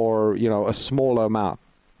pay for, a smaller amount.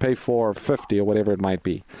 Pay for 50 or whatever it might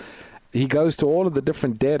be. He goes to all of the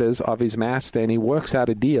different debtors of his master, and he works out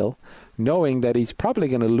a deal, knowing that he's probably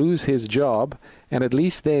going to lose his job, and at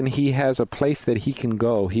least then he has a place that he can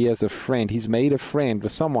go. He has a friend. He's made a friend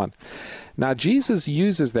with someone. Now, Jesus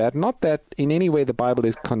uses that, not that in any way the Bible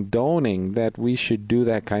is condoning that we should do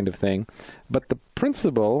that kind of thing, but the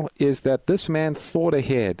principle is that this man thought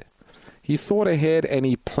ahead. He thought ahead and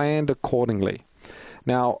he planned accordingly.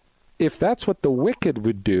 Now, if that's what the wicked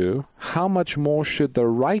would do, how much more should the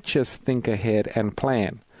righteous think ahead and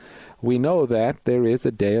plan? We know that there is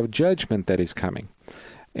a day of judgment that is coming.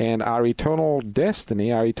 And our eternal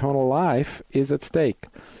destiny, our eternal life is at stake.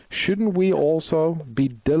 Shouldn't we also be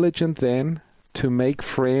diligent then to make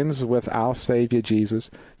friends with our Savior Jesus?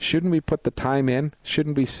 Shouldn't we put the time in?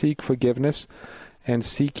 Shouldn't we seek forgiveness and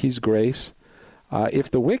seek His grace? If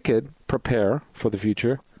the wicked prepare for the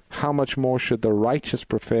future, how much more should the righteous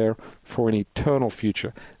prepare for an eternal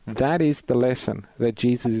future? That is the lesson that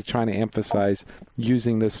Jesus is trying to emphasize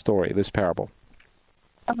using this story, this parable.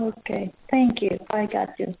 Okay, thank you. I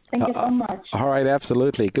got you. Thank you so much. All right,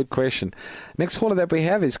 absolutely. Good question. Next caller that we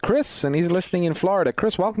have is Chris, and he's listening in Florida.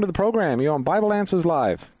 Chris, welcome to the program. You're on Bible Answers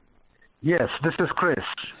Live. Yes, this is Chris.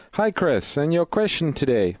 Hi, Chris, and your question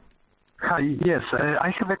today? Hi, yes.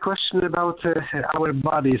 I have a question about our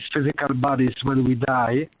bodies, physical bodies, when we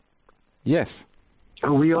die. Yes.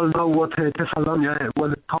 We all know what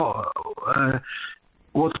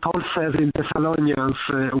what Paul says in Thessalonians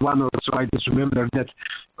 1 or so. I just remember that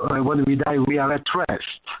when we die, we are at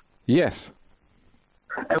rest. Yes.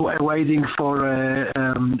 Waiting for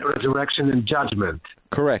resurrection and judgment.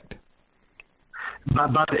 Correct.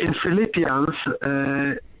 But in Philippians,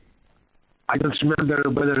 I don't remember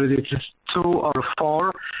whether it is 2 or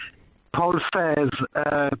 4, Paul says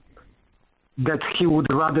that he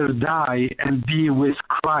would rather die and be with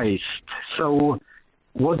Christ. So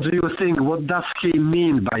what do you think? What does he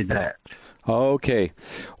mean by that? Okay.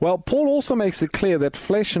 Well, Paul also makes it clear that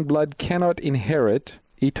flesh and blood cannot inherit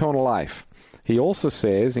eternal life. He also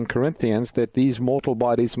says in Corinthians that these mortal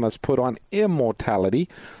bodies must put on immortality,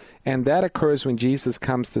 and that occurs when Jesus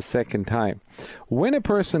comes the second time. When a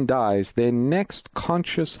person dies, their next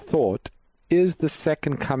conscious thought is the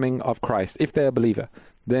second coming of Christ, if they're a believer.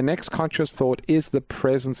 Their next conscious thought is the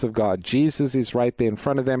presence of God. Jesus is right there in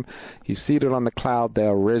front of them. He's seated on the cloud. They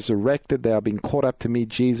are resurrected. They are being caught up to meet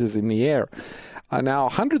Jesus in the air. Now,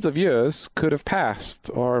 hundreds of years could have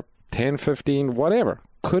passed, or 10, 15, whatever,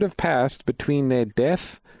 could have passed between their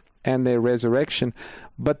death and their resurrection,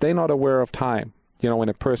 but they're not aware of time. You know, when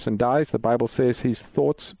a person dies, the Bible says his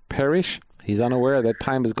thoughts perish. He's unaware that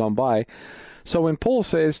time has gone by. So when Paul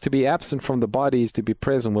says to be absent from the body is to be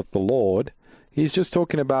present with the Lord, he's just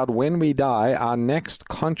talking about when we die, our next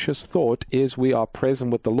conscious thought is we are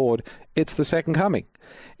present with the Lord. It's the second coming.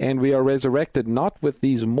 And we are resurrected not with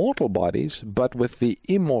these mortal bodies, but with the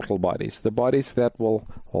immortal bodies, the bodies that will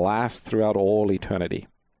last throughout all eternity.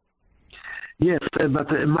 Yes, but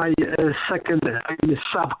my second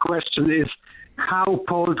sub-question is how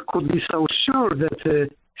Paul could be so sure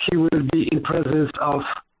that he will be in presence of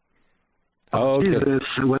Jesus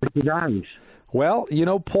when he dies. Well, you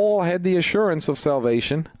know, Paul had the assurance of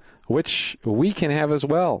salvation, which we can have as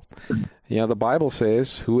well. You know, the Bible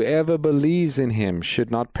says, whoever believes in him should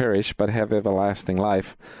not perish, but have everlasting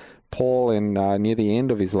life. Paul, near the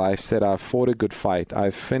end of his life, said, I've fought a good fight.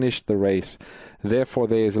 I've finished the race. Therefore,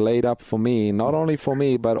 there is laid up for me, not only for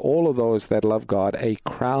me, but all of those that love God, a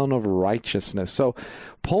crown of righteousness. So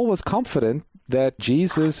Paul was confident that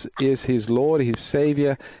Jesus is his Lord, his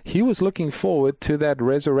Savior. He was looking forward to that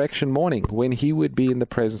resurrection morning when he would be in the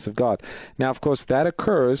presence of God. Now, of course, that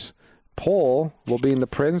occurs. Paul will be in the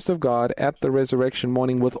presence of God at the resurrection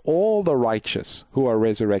morning with all the righteous who are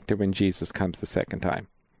resurrected when Jesus comes the second time.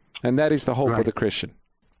 And that is the hope of the Christian.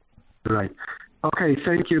 Right. Okay,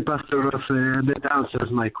 thank you, Pastor Ross. That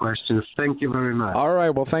answers my questions. Thank you very much. All right,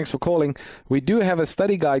 well, thanks for calling. We do have a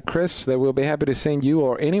study guide, Chris, that we'll be happy to send you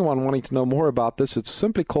or anyone wanting to know more about this. It's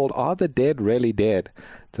simply called Are the Dead Really Dead?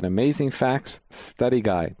 It's an amazing facts study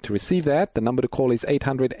guide. To receive that, the number to call is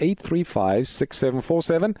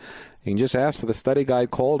 800-835-6747. You can just ask for the study guide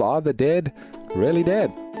called Are the Dead Really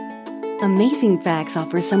Dead? Amazing Facts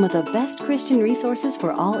offers some of the best Christian resources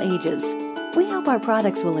for all ages. We hope our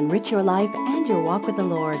products will enrich your life and your walk with the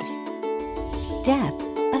Lord. Death,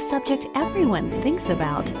 a subject everyone thinks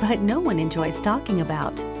about, but no one enjoys talking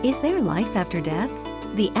about. Is there life after death?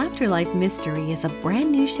 The Afterlife Mystery is a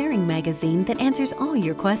brand new sharing magazine that answers all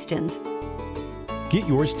your questions. Get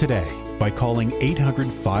yours today by calling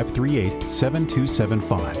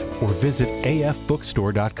 800-538-7275 or visit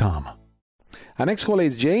afbookstore.com. Our next caller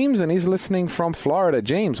is James, and he's listening from Florida.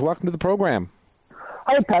 James, welcome to the program.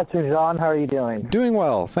 Hi, Pastor John. How are you doing? Doing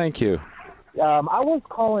well, thank you. I was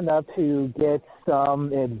calling up to get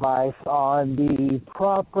some advice on the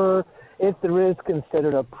proper, if there is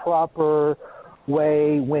considered a proper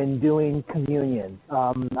way when doing communion.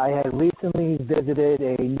 I had recently visited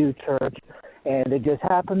a new church, and it just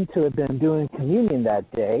happened to have been doing communion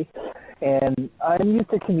that day. And I'm used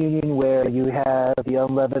to communion where you have the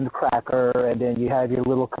unleavened cracker, and then you have your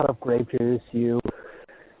little cup of grape juice. You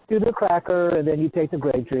do the cracker, and then you take the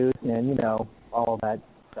grape juice, and, all that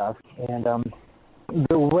stuff. And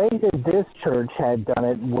the way that this church had done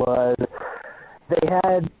it was they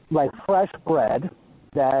had, like, fresh bread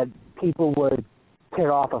that people would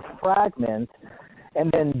tear off a fragment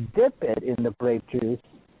and then dip it in the grape juice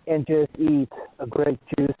and just eat a grape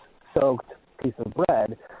juice-soaked piece of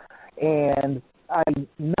bread. And I'm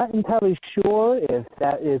not entirely sure if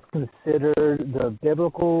that is considered the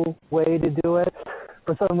biblical way to do it.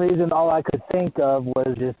 For some reason, all I could think of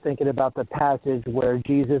was just thinking about the passage where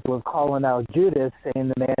Jesus was calling out Judas, saying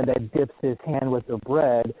the man that dips his hand with the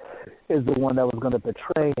bread is the one that was going to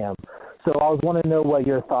betray him. So I was wanting to know what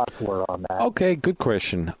your thoughts were on that. Okay, good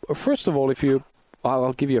question. First of all,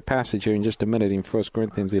 I'll give you a passage here in just a minute in 1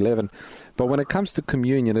 Corinthians 11. But when it comes to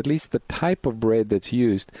communion, at least the type of bread that's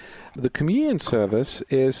used, the communion service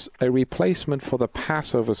is a replacement for the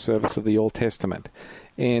Passover service of the Old Testament.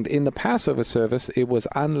 And in the Passover service, it was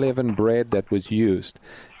unleavened bread that was used.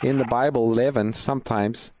 In the Bible, leaven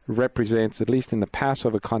sometimes represents, at least in the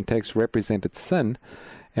Passover context, represented sin.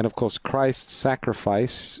 And of course, Christ's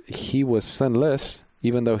sacrifice, he was sinless.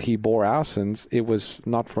 Even though he bore our sins, it was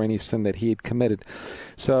not for any sin that he had committed.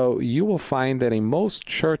 So you will find that in most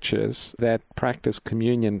churches that practice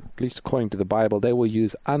communion, at least according to the Bible, they will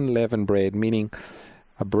use unleavened bread, meaning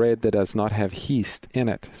a bread that does not have yeast in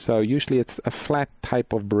it. So usually it's a flat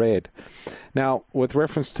type of bread. Now, with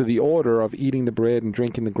reference to the order of eating the bread and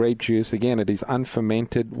drinking the grape juice, again, it is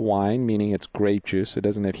unfermented wine, meaning it's grape juice. It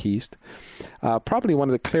doesn't have yeast. Probably one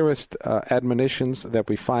of the clearest admonitions that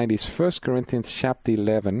we find is 1 Corinthians chapter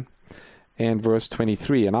 11 and verse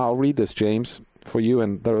 23. And I'll read this, James, for you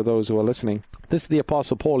and those who are listening. This is the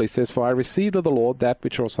Apostle Paul. He says, "For I received of the Lord that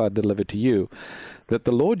which also I delivered to you, that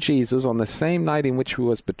the Lord Jesus, on the same night in which he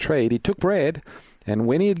was betrayed, he took bread, and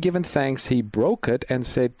when he had given thanks, he broke it and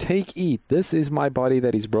said, 'Take, eat, this is my body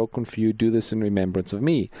that is broken for you. Do this in remembrance of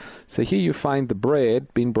me.'" So here you find the bread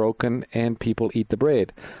being broken and people eat the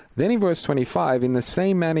bread. Then in verse 25, "In the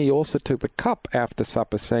same manner he also took the cup after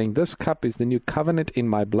supper, saying, 'This cup is the new covenant in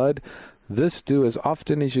my blood. This do as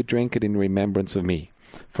often as you drink it in remembrance of me.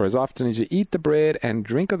 For as often as you eat the bread and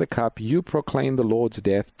drink of the cup, you proclaim the Lord's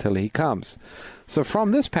death till he comes.'" So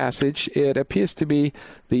from this passage, it appears to be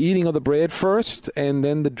the eating of the bread first and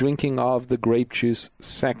then the drinking of the grape juice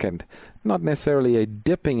second. Not necessarily a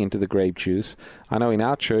dipping into the grape juice. I know in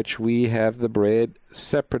our church we have the bread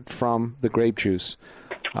separate from the grape juice.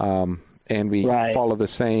 And we follow the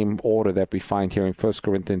same order that we find here in 1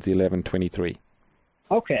 Corinthians 11:23.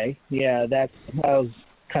 Okay, yeah, that was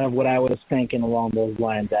kind of what I was thinking along those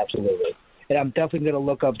lines, absolutely. And I'm definitely going to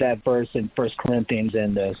look up that verse in 1 Corinthians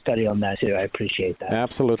and study on that too. I appreciate that.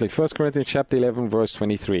 Absolutely. 1 Corinthians chapter 11, verse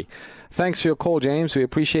 23. Thanks for your call, James. We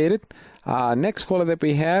appreciate it. Next caller that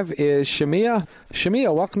we have is Shamia.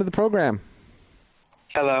 Shamia, welcome to the program.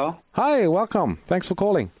 Hello. Hi, welcome. Thanks for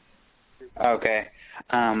calling. Okay.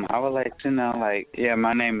 I would like to know,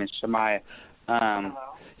 my name is Shamaya.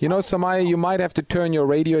 Samaya, you might have to turn your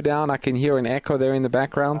radio down. I can hear an echo there in the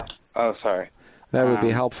background. Oh, sorry. That would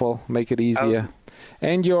be helpful. Make it easier.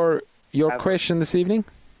 And your question this evening?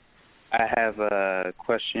 I have a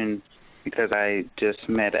question because I just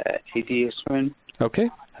met an atheist friend. Okay.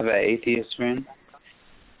 I have an atheist friend.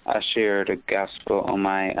 I share the gospel on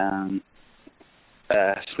my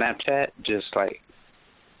Snapchat,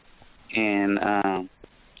 and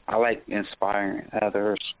I like inspiring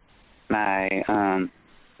others. I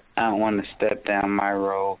don't want to step down my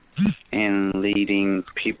role in leading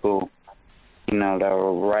people, the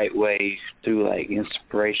right way through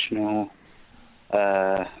inspirational,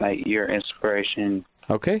 your inspiration.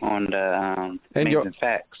 Okay. On the amazing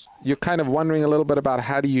facts. You're kind of wondering a little bit about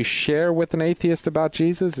how do you share with an atheist about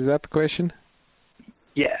Jesus? Is that the question?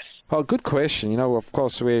 Yes. Well, good question. Of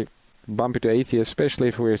course, we bump into atheists, especially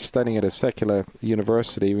if we're studying at a secular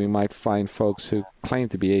university. We might find folks who claim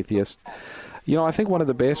to be atheists. I think one of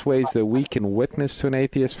the best ways that we can witness to an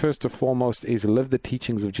atheist, first and foremost, is live the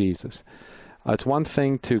teachings of Jesus. It's one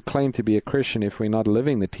thing to claim to be a Christian if we're not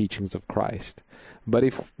living the teachings of Christ. But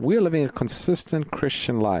if we're living a consistent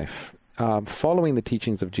Christian life, following the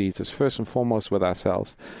teachings of Jesus, first and foremost with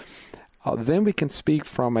ourselves, then we can speak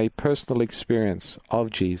from a personal experience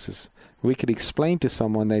of Jesus. We could explain to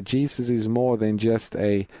someone that Jesus is more than just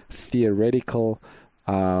a theoretical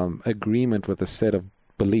agreement with a set of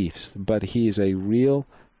beliefs, but he is a real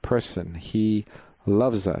person. He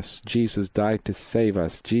loves us. Jesus died to save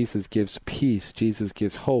us. Jesus gives peace. Jesus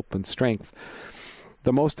gives hope and strength.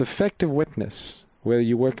 The most effective witness whether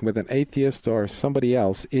you're working with an atheist or somebody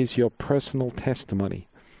else, is your personal testimony.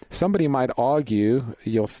 Somebody might argue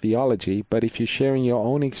your theology, but if you're sharing your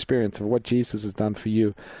own experience of what Jesus has done for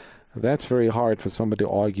you, that's very hard for somebody to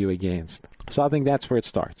argue against. So I think that's where it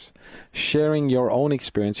starts. Sharing your own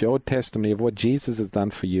experience, your own testimony of what Jesus has done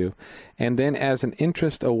for you. And then as an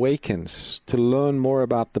interest awakens to learn more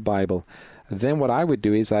about the Bible, then what I would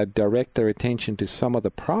do is I'd direct their attention to some of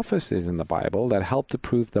the prophecies in the Bible that help to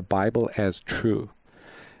prove the Bible as true.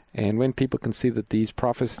 And when people can see that these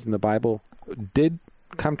prophecies in the Bible did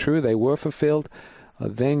come true, they were fulfilled,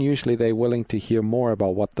 then usually they're willing to hear more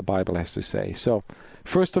about what the Bible has to say. So,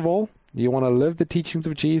 first of all, you want to live the teachings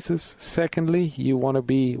of Jesus. Secondly, you want to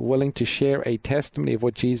be willing to share a testimony of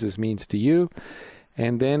what Jesus means to you.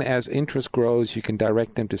 And then as interest grows, you can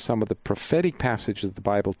direct them to some of the prophetic passages of the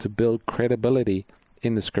Bible to build credibility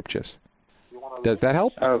in the Scriptures. Does that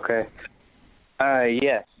help? Okay.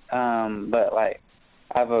 Yes. But,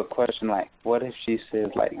 I have a question, what if she says,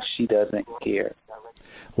 she doesn't care?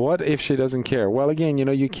 What if she doesn't care? Well, again,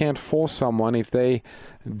 you can't force someone. If they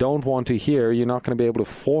don't want to hear, you're not going to be able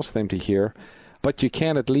to force them to hear. But you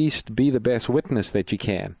can at least be the best witness that you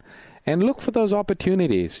can. And look for those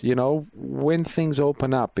opportunities, when things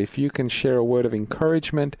open up. If you can share a word of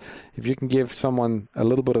encouragement, if you can give someone a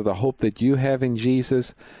little bit of the hope that you have in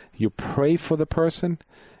Jesus, you pray for the person,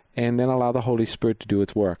 and then allow the Holy Spirit to do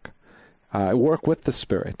its work. Work with the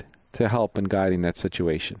Spirit to help and guide in that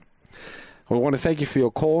situation. We want to thank you for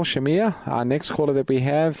your call, Shamia. Our next caller that we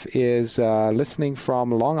have is listening from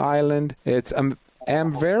Long Island. It's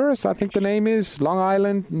Amveris, I think the name is, Long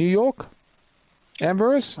Island, New York.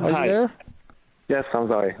 Amveris, are you there? Yes, I'm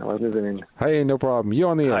sorry. I was listening. Hey, no problem.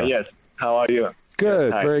 You're on the air. Yes. How are you?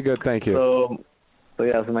 Good. Hi. Very good. Thank you. So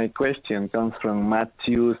yes, my question comes from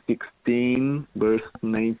Matthew 16, verse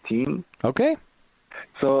 19. Okay.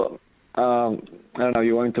 So, I don't know,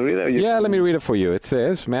 you want to read it? Yeah, let me read it for you. It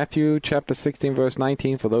says, Matthew chapter 16, verse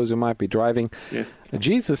 19, for those who might be driving. Yes.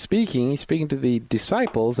 Jesus he's speaking to the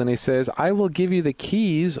disciples, and he says, I will give you the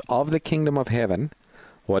keys of the kingdom of heaven.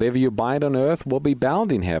 Whatever you bind on earth will be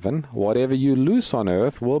bound in heaven. Whatever you loose on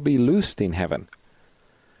earth will be loosed in heaven.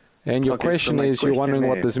 And your question is, you're wondering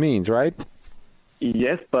what this means, right?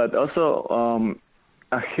 Yes, but also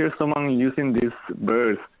I hear someone using this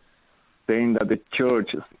verse saying that the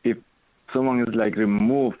church, if someone is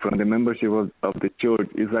removed from the membership of the church,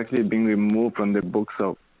 is actually being removed from the books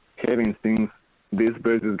of heaven, since this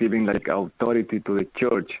verse is giving authority to the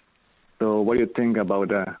church. So what do you think about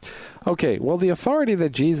that? Okay, well, the authority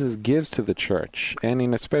that Jesus gives to the church, and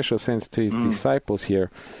in a special sense to his disciples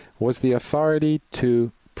here, was the authority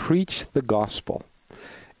to preach the gospel.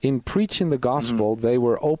 In preaching the gospel, they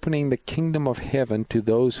were opening the kingdom of heaven to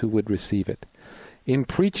those who would receive it. In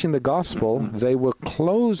preaching the gospel, they were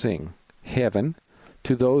closing heaven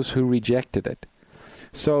to those who rejected it.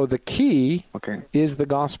 So the key is the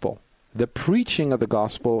gospel. The preaching of the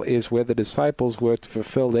gospel is where the disciples were to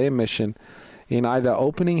fulfill their mission in either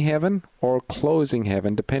opening heaven or closing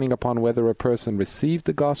heaven, depending upon whether a person received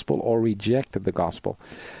the gospel or rejected the gospel.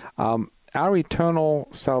 Our eternal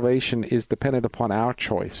salvation is dependent upon our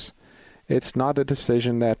choice. It's not a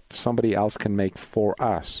decision that somebody else can make for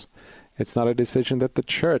us. It's not a decision that the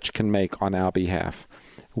church can make on our behalf.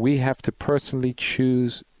 We have to personally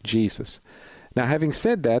choose Jesus. Now, having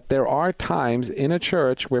said that, there are times in a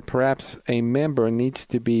church where perhaps a member needs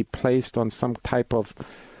to be placed on some type of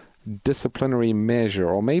disciplinary measure,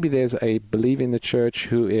 or maybe there's a believer in the church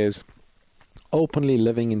who is openly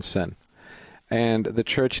living in sin, and the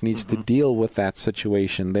church needs to deal with that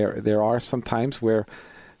situation. There are some times where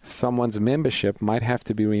someone's membership might have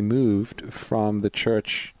to be removed from the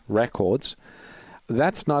church records.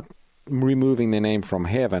 That's not removing their name from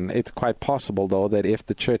heaven. It's quite possible, though, that if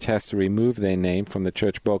the church has to remove their name from the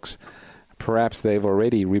church books, perhaps they've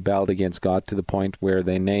already rebelled against God to the point where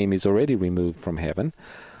their name is already removed from heaven.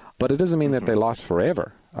 But it doesn't mean that they're lost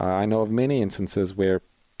forever. I know of many instances where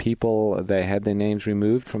people, they had their names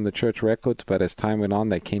removed from the church records, but as time went on,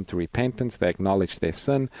 they came to repentance, they acknowledged their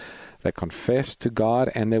sin, they confessed to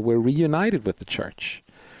God, and they were reunited with the church.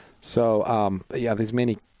 So, there's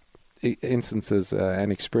many instances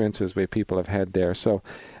and experiences where people have had there. So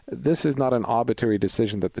this is not an arbitrary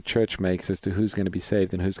decision that the church makes as to who's going to be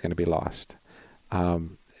saved and who's going to be lost.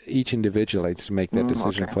 Each individual needs to make that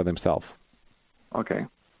decision for themselves. Okay.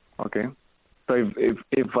 So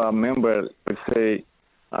if a member, let's say,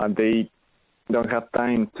 they don't have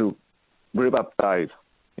time to rebaptize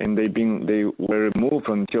and they were removed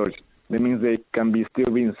from church, that means they can be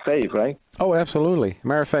still being saved, right? Oh, absolutely.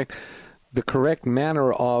 Matter of fact, the correct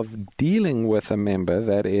manner of dealing with a member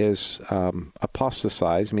that is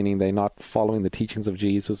apostatized, meaning they're not following the teachings of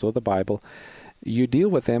Jesus or the Bible, you deal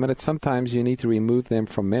with them, and sometimes you need to remove them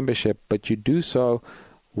from membership, but you do so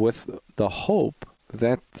with the hope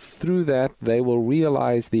that through that they will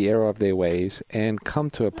realize the error of their ways and come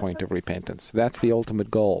to a point of repentance. That's the ultimate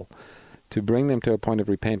goal, to bring them to a point of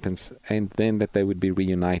repentance, and then that they would be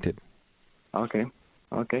reunited. Okay.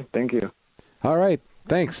 Thank you. All right.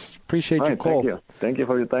 Thanks. Appreciate your call. Thank you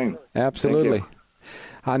for your time. Absolutely.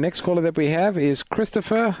 Our next caller that we have is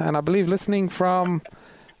Christopher, and I believe listening from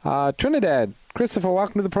Trinidad. Christopher,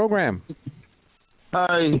 welcome to the program.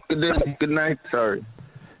 Hi. Good day. Good night. Sorry.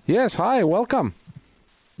 Yes. Hi. Welcome.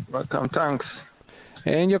 Welcome. Thanks.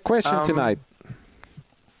 And your question tonight?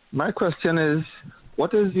 My question is,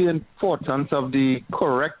 what is the importance of the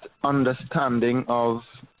correct understanding of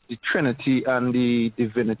the Trinity and the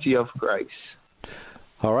divinity of Christ?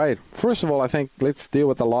 All right. First of all, I think let's deal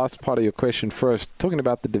with the last part of your question first, talking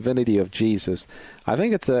about the divinity of Jesus. I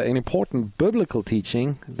think it's an important biblical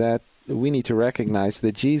teaching that we need to recognize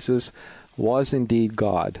that Jesus was indeed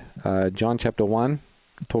God. John chapter 1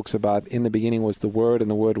 talks about, in the beginning was the Word,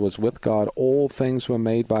 and the Word was with God. All things were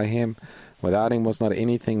made by Him. Without Him was not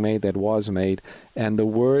anything made that was made. And the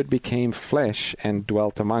Word became flesh and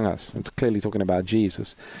dwelt among us. It's clearly talking about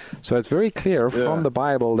Jesus. So it's very clear from the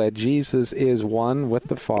Bible that Jesus is one with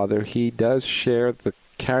the Father. He does share the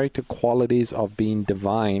character qualities of being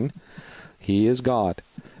divine. He is God.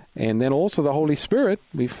 And then also the Holy Spirit,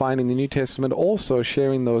 we find in the New Testament also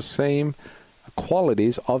sharing those same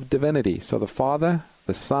qualities of divinity. So the Father,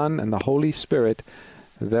 the Son, and the Holy Spirit,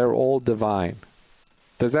 they're all divine.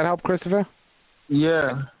 Does that help, Christopher?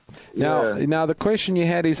 Yeah. Now the question you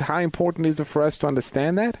had is, how important is it for us to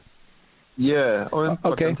understand that? Yeah. How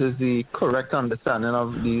important is the correct understanding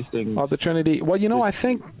of these things? Of the Trinity. Well, I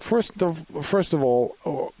think first of all,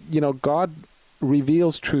 God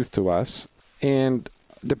reveals truth to us, and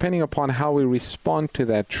depending upon how we respond to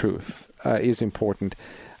that truth is important.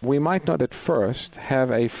 We might not at first have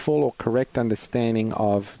a full or correct understanding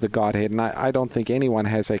of the Godhead, and I don't think anyone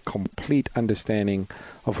has a complete understanding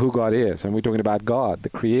of who God is. And we're talking about God, the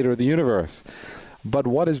creator of the universe. But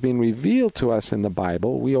what has been revealed to us in the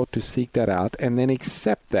Bible, we ought to seek that out and then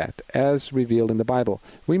accept that as revealed in the Bible.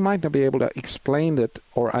 We might not be able to explain it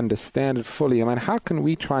or understand it fully. I mean, how can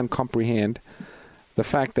we try and comprehend the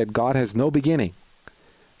fact that God has no beginning?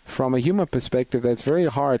 From a human perspective, that's very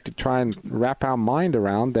hard to try and wrap our mind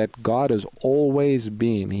around, that God has always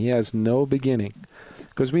been. He has no beginning.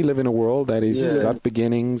 Because we live in a world that is got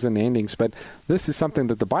beginnings and endings. But this is something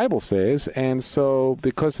that the Bible says, and so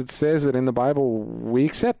because it says it in the Bible, we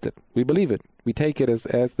accept it. We believe it. We take it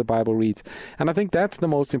as the Bible reads. And I think that's the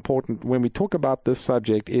most important when we talk about this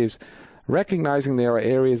subject, is recognizing there are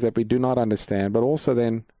areas that we do not understand, but also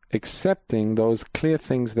then accepting those clear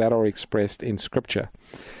things that are expressed in Scripture.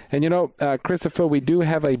 And Christopher, we do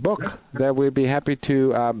have a book that we'd be happy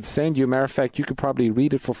to send you. Matter of fact, you could probably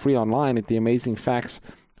read it for free online at the Amazing Facts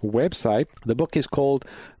website. The book is called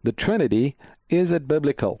The Trinity, Is It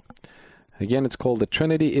Biblical? Again, it's called The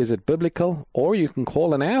Trinity, Is It Biblical? Or you can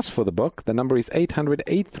call and ask for the book. The number is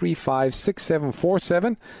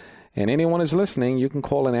 800-835-6747. And anyone who's listening, you can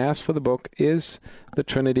call and ask for the book, Is the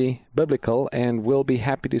Trinity Biblical? And we'll be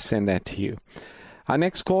happy to send that to you. Our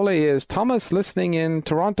next caller is Thomas, listening in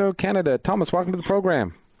Toronto, Canada. Thomas, welcome to the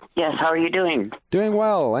program. Yes, how are you doing? Doing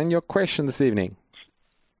well. And your question this evening?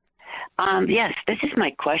 Yes, this is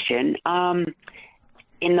my question.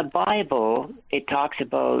 In the Bible, it talks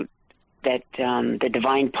about that the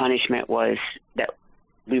divine punishment was that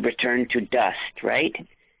we return to dust, right?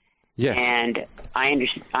 Yes. And I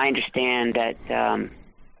understand that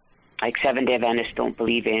like Seventh-day Adventists don't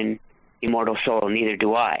believe in immortal soul, neither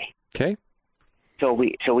do I. Okay. So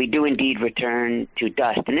we do indeed return to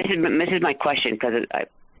dust. And this is my question, because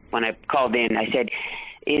when I called in, I said,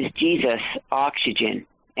 is Jesus oxygen?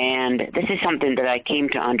 And this is something that I came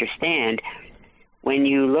to understand. When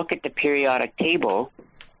you look at the periodic table,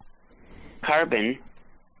 carbon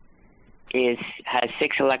has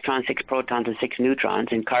 6 electrons, 6 protons, and 6 neutrons,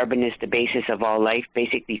 and carbon is the basis of all life.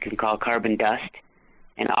 Basically, you can call carbon dust.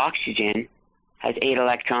 And oxygen has 8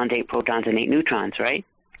 electrons, 8 protons, and 8 neutrons, right?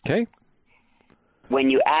 Okay. When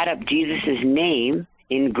you add up Jesus' name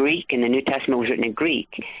in Greek, and the New Testament was written in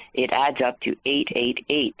Greek, it adds up to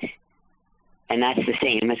 888. And that's the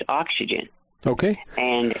same as oxygen. Okay.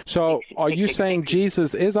 And so are you saying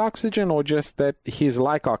Jesus is oxygen, or just that he's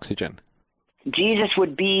like oxygen? Jesus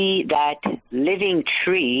would be that living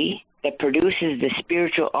tree that produces the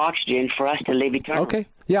spiritual oxygen for us to live eternally. Okay.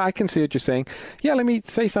 Yeah, I can see what you're saying. Yeah, let me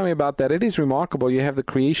say something about that. It is remarkable. You have the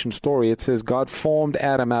creation story. It says God formed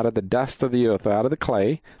Adam out of the dust of the earth, out of the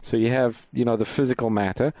clay. So you have, the physical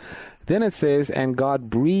matter. Then it says, and God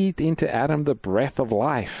breathed into Adam the breath of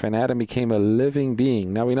life, and Adam became a living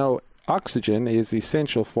being. Now we know oxygen is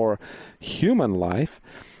essential for human life.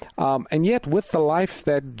 And yet with the life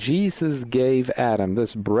that Jesus gave Adam,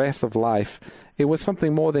 this breath of life, it was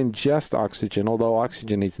something more than just oxygen, although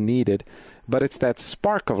oxygen is needed. But it's that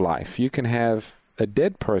spark of life. You can have a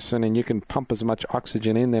dead person and you can pump as much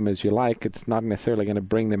oxygen in them as you like. It's not necessarily going to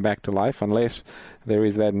bring them back to life unless there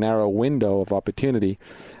is that narrow window of opportunity.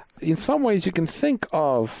 In some ways, you can think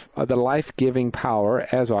of the life-giving power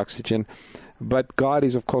as oxygen, but God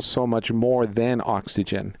is, of course, so much more than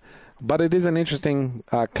oxygen. But it is an interesting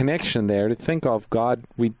connection there to think of God.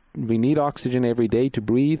 We need oxygen every day to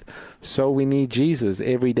breathe, so we need Jesus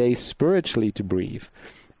every day spiritually to breathe.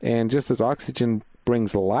 And just as oxygen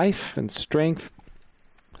brings life and strength,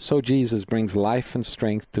 so Jesus brings life and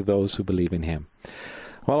strength to those who believe in him.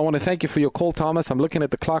 Well, I want to thank you for your call, Thomas. I'm looking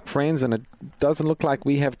at the clock, friends, and it doesn't look like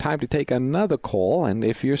we have time to take another call. And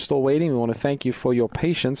if you're still waiting, we want to thank you for your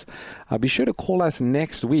patience. Be sure to call us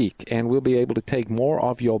next week, and we'll be able to take more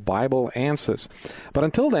of your Bible answers. But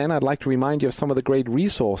until then, I'd like to remind you of some of the great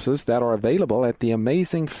resources that are available at the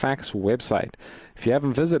Amazing Facts website. If you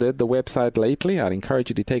haven't visited the website lately, I'd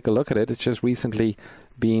encourage you to take a look at it. It's just recently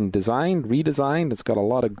being redesigned. It's got a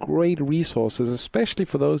lot of great resources, especially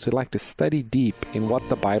for those who like to study deep in what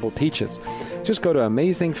the Bible teaches. Just go to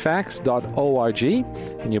amazingfacts.org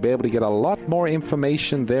and you'll be able to get a lot more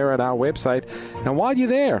information there at our website. And while you're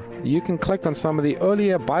there, you can click on some of the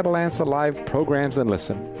earlier Bible Answer Live programs and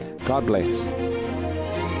listen. God bless.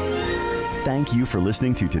 Thank you for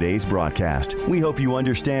listening to today's broadcast. We hope you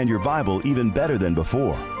understand your Bible even better than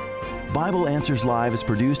before. Bible Answers Live is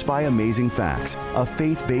produced by Amazing Facts, a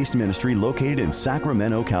faith-based ministry located in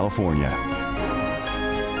Sacramento, California.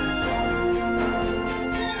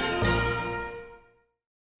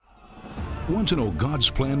 Want to know God's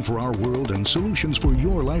plan for our world and solutions for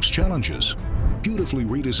your life's challenges? Beautifully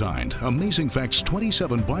redesigned, Amazing Facts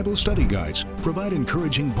 27 Bible study guides provide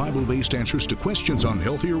encouraging Bible-based answers to questions on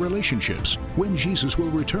healthier relationships, when Jesus will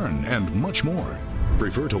return, and much more.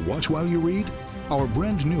 Prefer to watch while you read? Our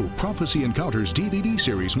brand new Prophecy Encounters DVD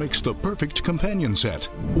series makes the perfect companion set.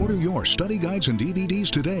 Order your study guides and DVDs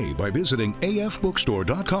today by visiting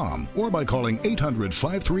afbookstore.com or by calling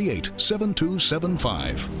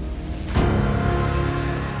 800-538-7275.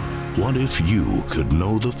 What if you could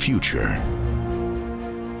know the future?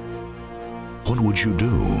 What would you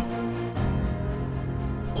do?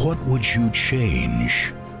 What would you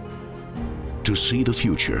change? To see the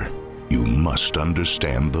future, you must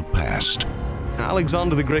understand the past.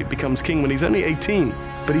 Alexander the Great becomes king when he's only 18,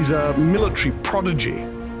 but he's a military prodigy.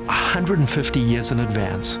 150 years in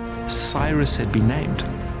advance, Cyrus had been named.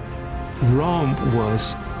 Rome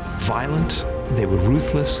was violent, they were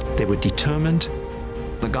ruthless, they were determined.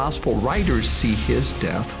 The gospel writers see his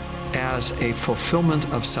death as a fulfillment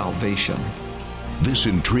of salvation. This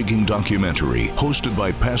intriguing documentary, hosted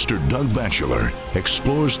by Pastor Doug Batchelor,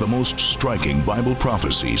 explores the most striking Bible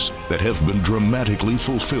prophecies that have been dramatically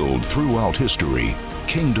fulfilled throughout history.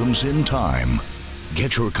 Kingdoms in Time.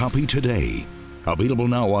 Get your copy today. Available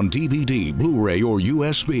now on DVD, Blu-ray, or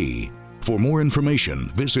USB. For more information,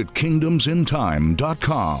 visit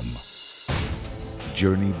kingdomsintime.com.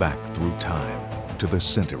 Journey back through time to the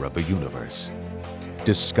center of the universe.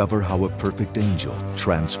 Discover how a perfect angel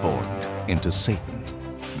transformed into Satan,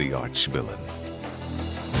 the arch-villain.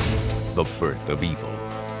 The birth of evil,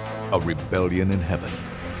 a rebellion in heaven,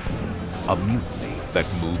 a mutiny that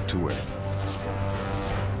moved to earth.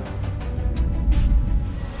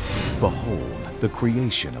 Behold the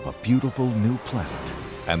creation of a beautiful new planet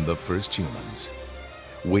and the first humans.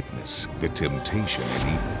 Witness the temptation in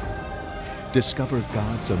Eden. Discover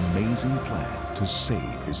God's amazing plan to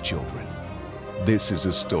save his children. This is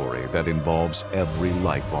a story that involves every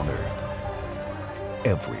life on earth.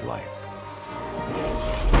 Every life.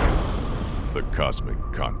 The cosmic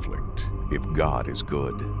conflict. If God is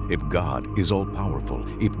good, if God is all-powerful,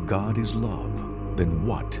 if God is love, then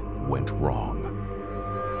what went wrong?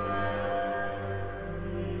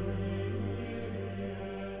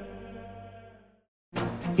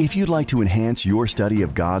 If you'd like to enhance your study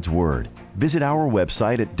of God's Word, visit our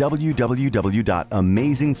website at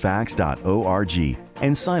www.amazingfacts.org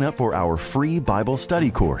and sign up for our free Bible study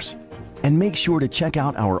course. And make sure to check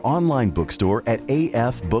out our online bookstore at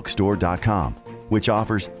afbookstore.com, which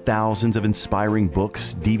offers thousands of inspiring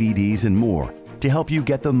books, DVDs, and more to help you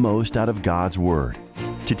get the most out of God's Word.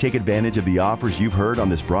 To take advantage of the offers you've heard on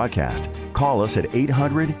this broadcast, call call us at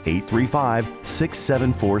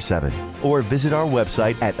 800-835-6747 or visit our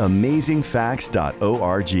website at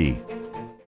amazingfacts.org.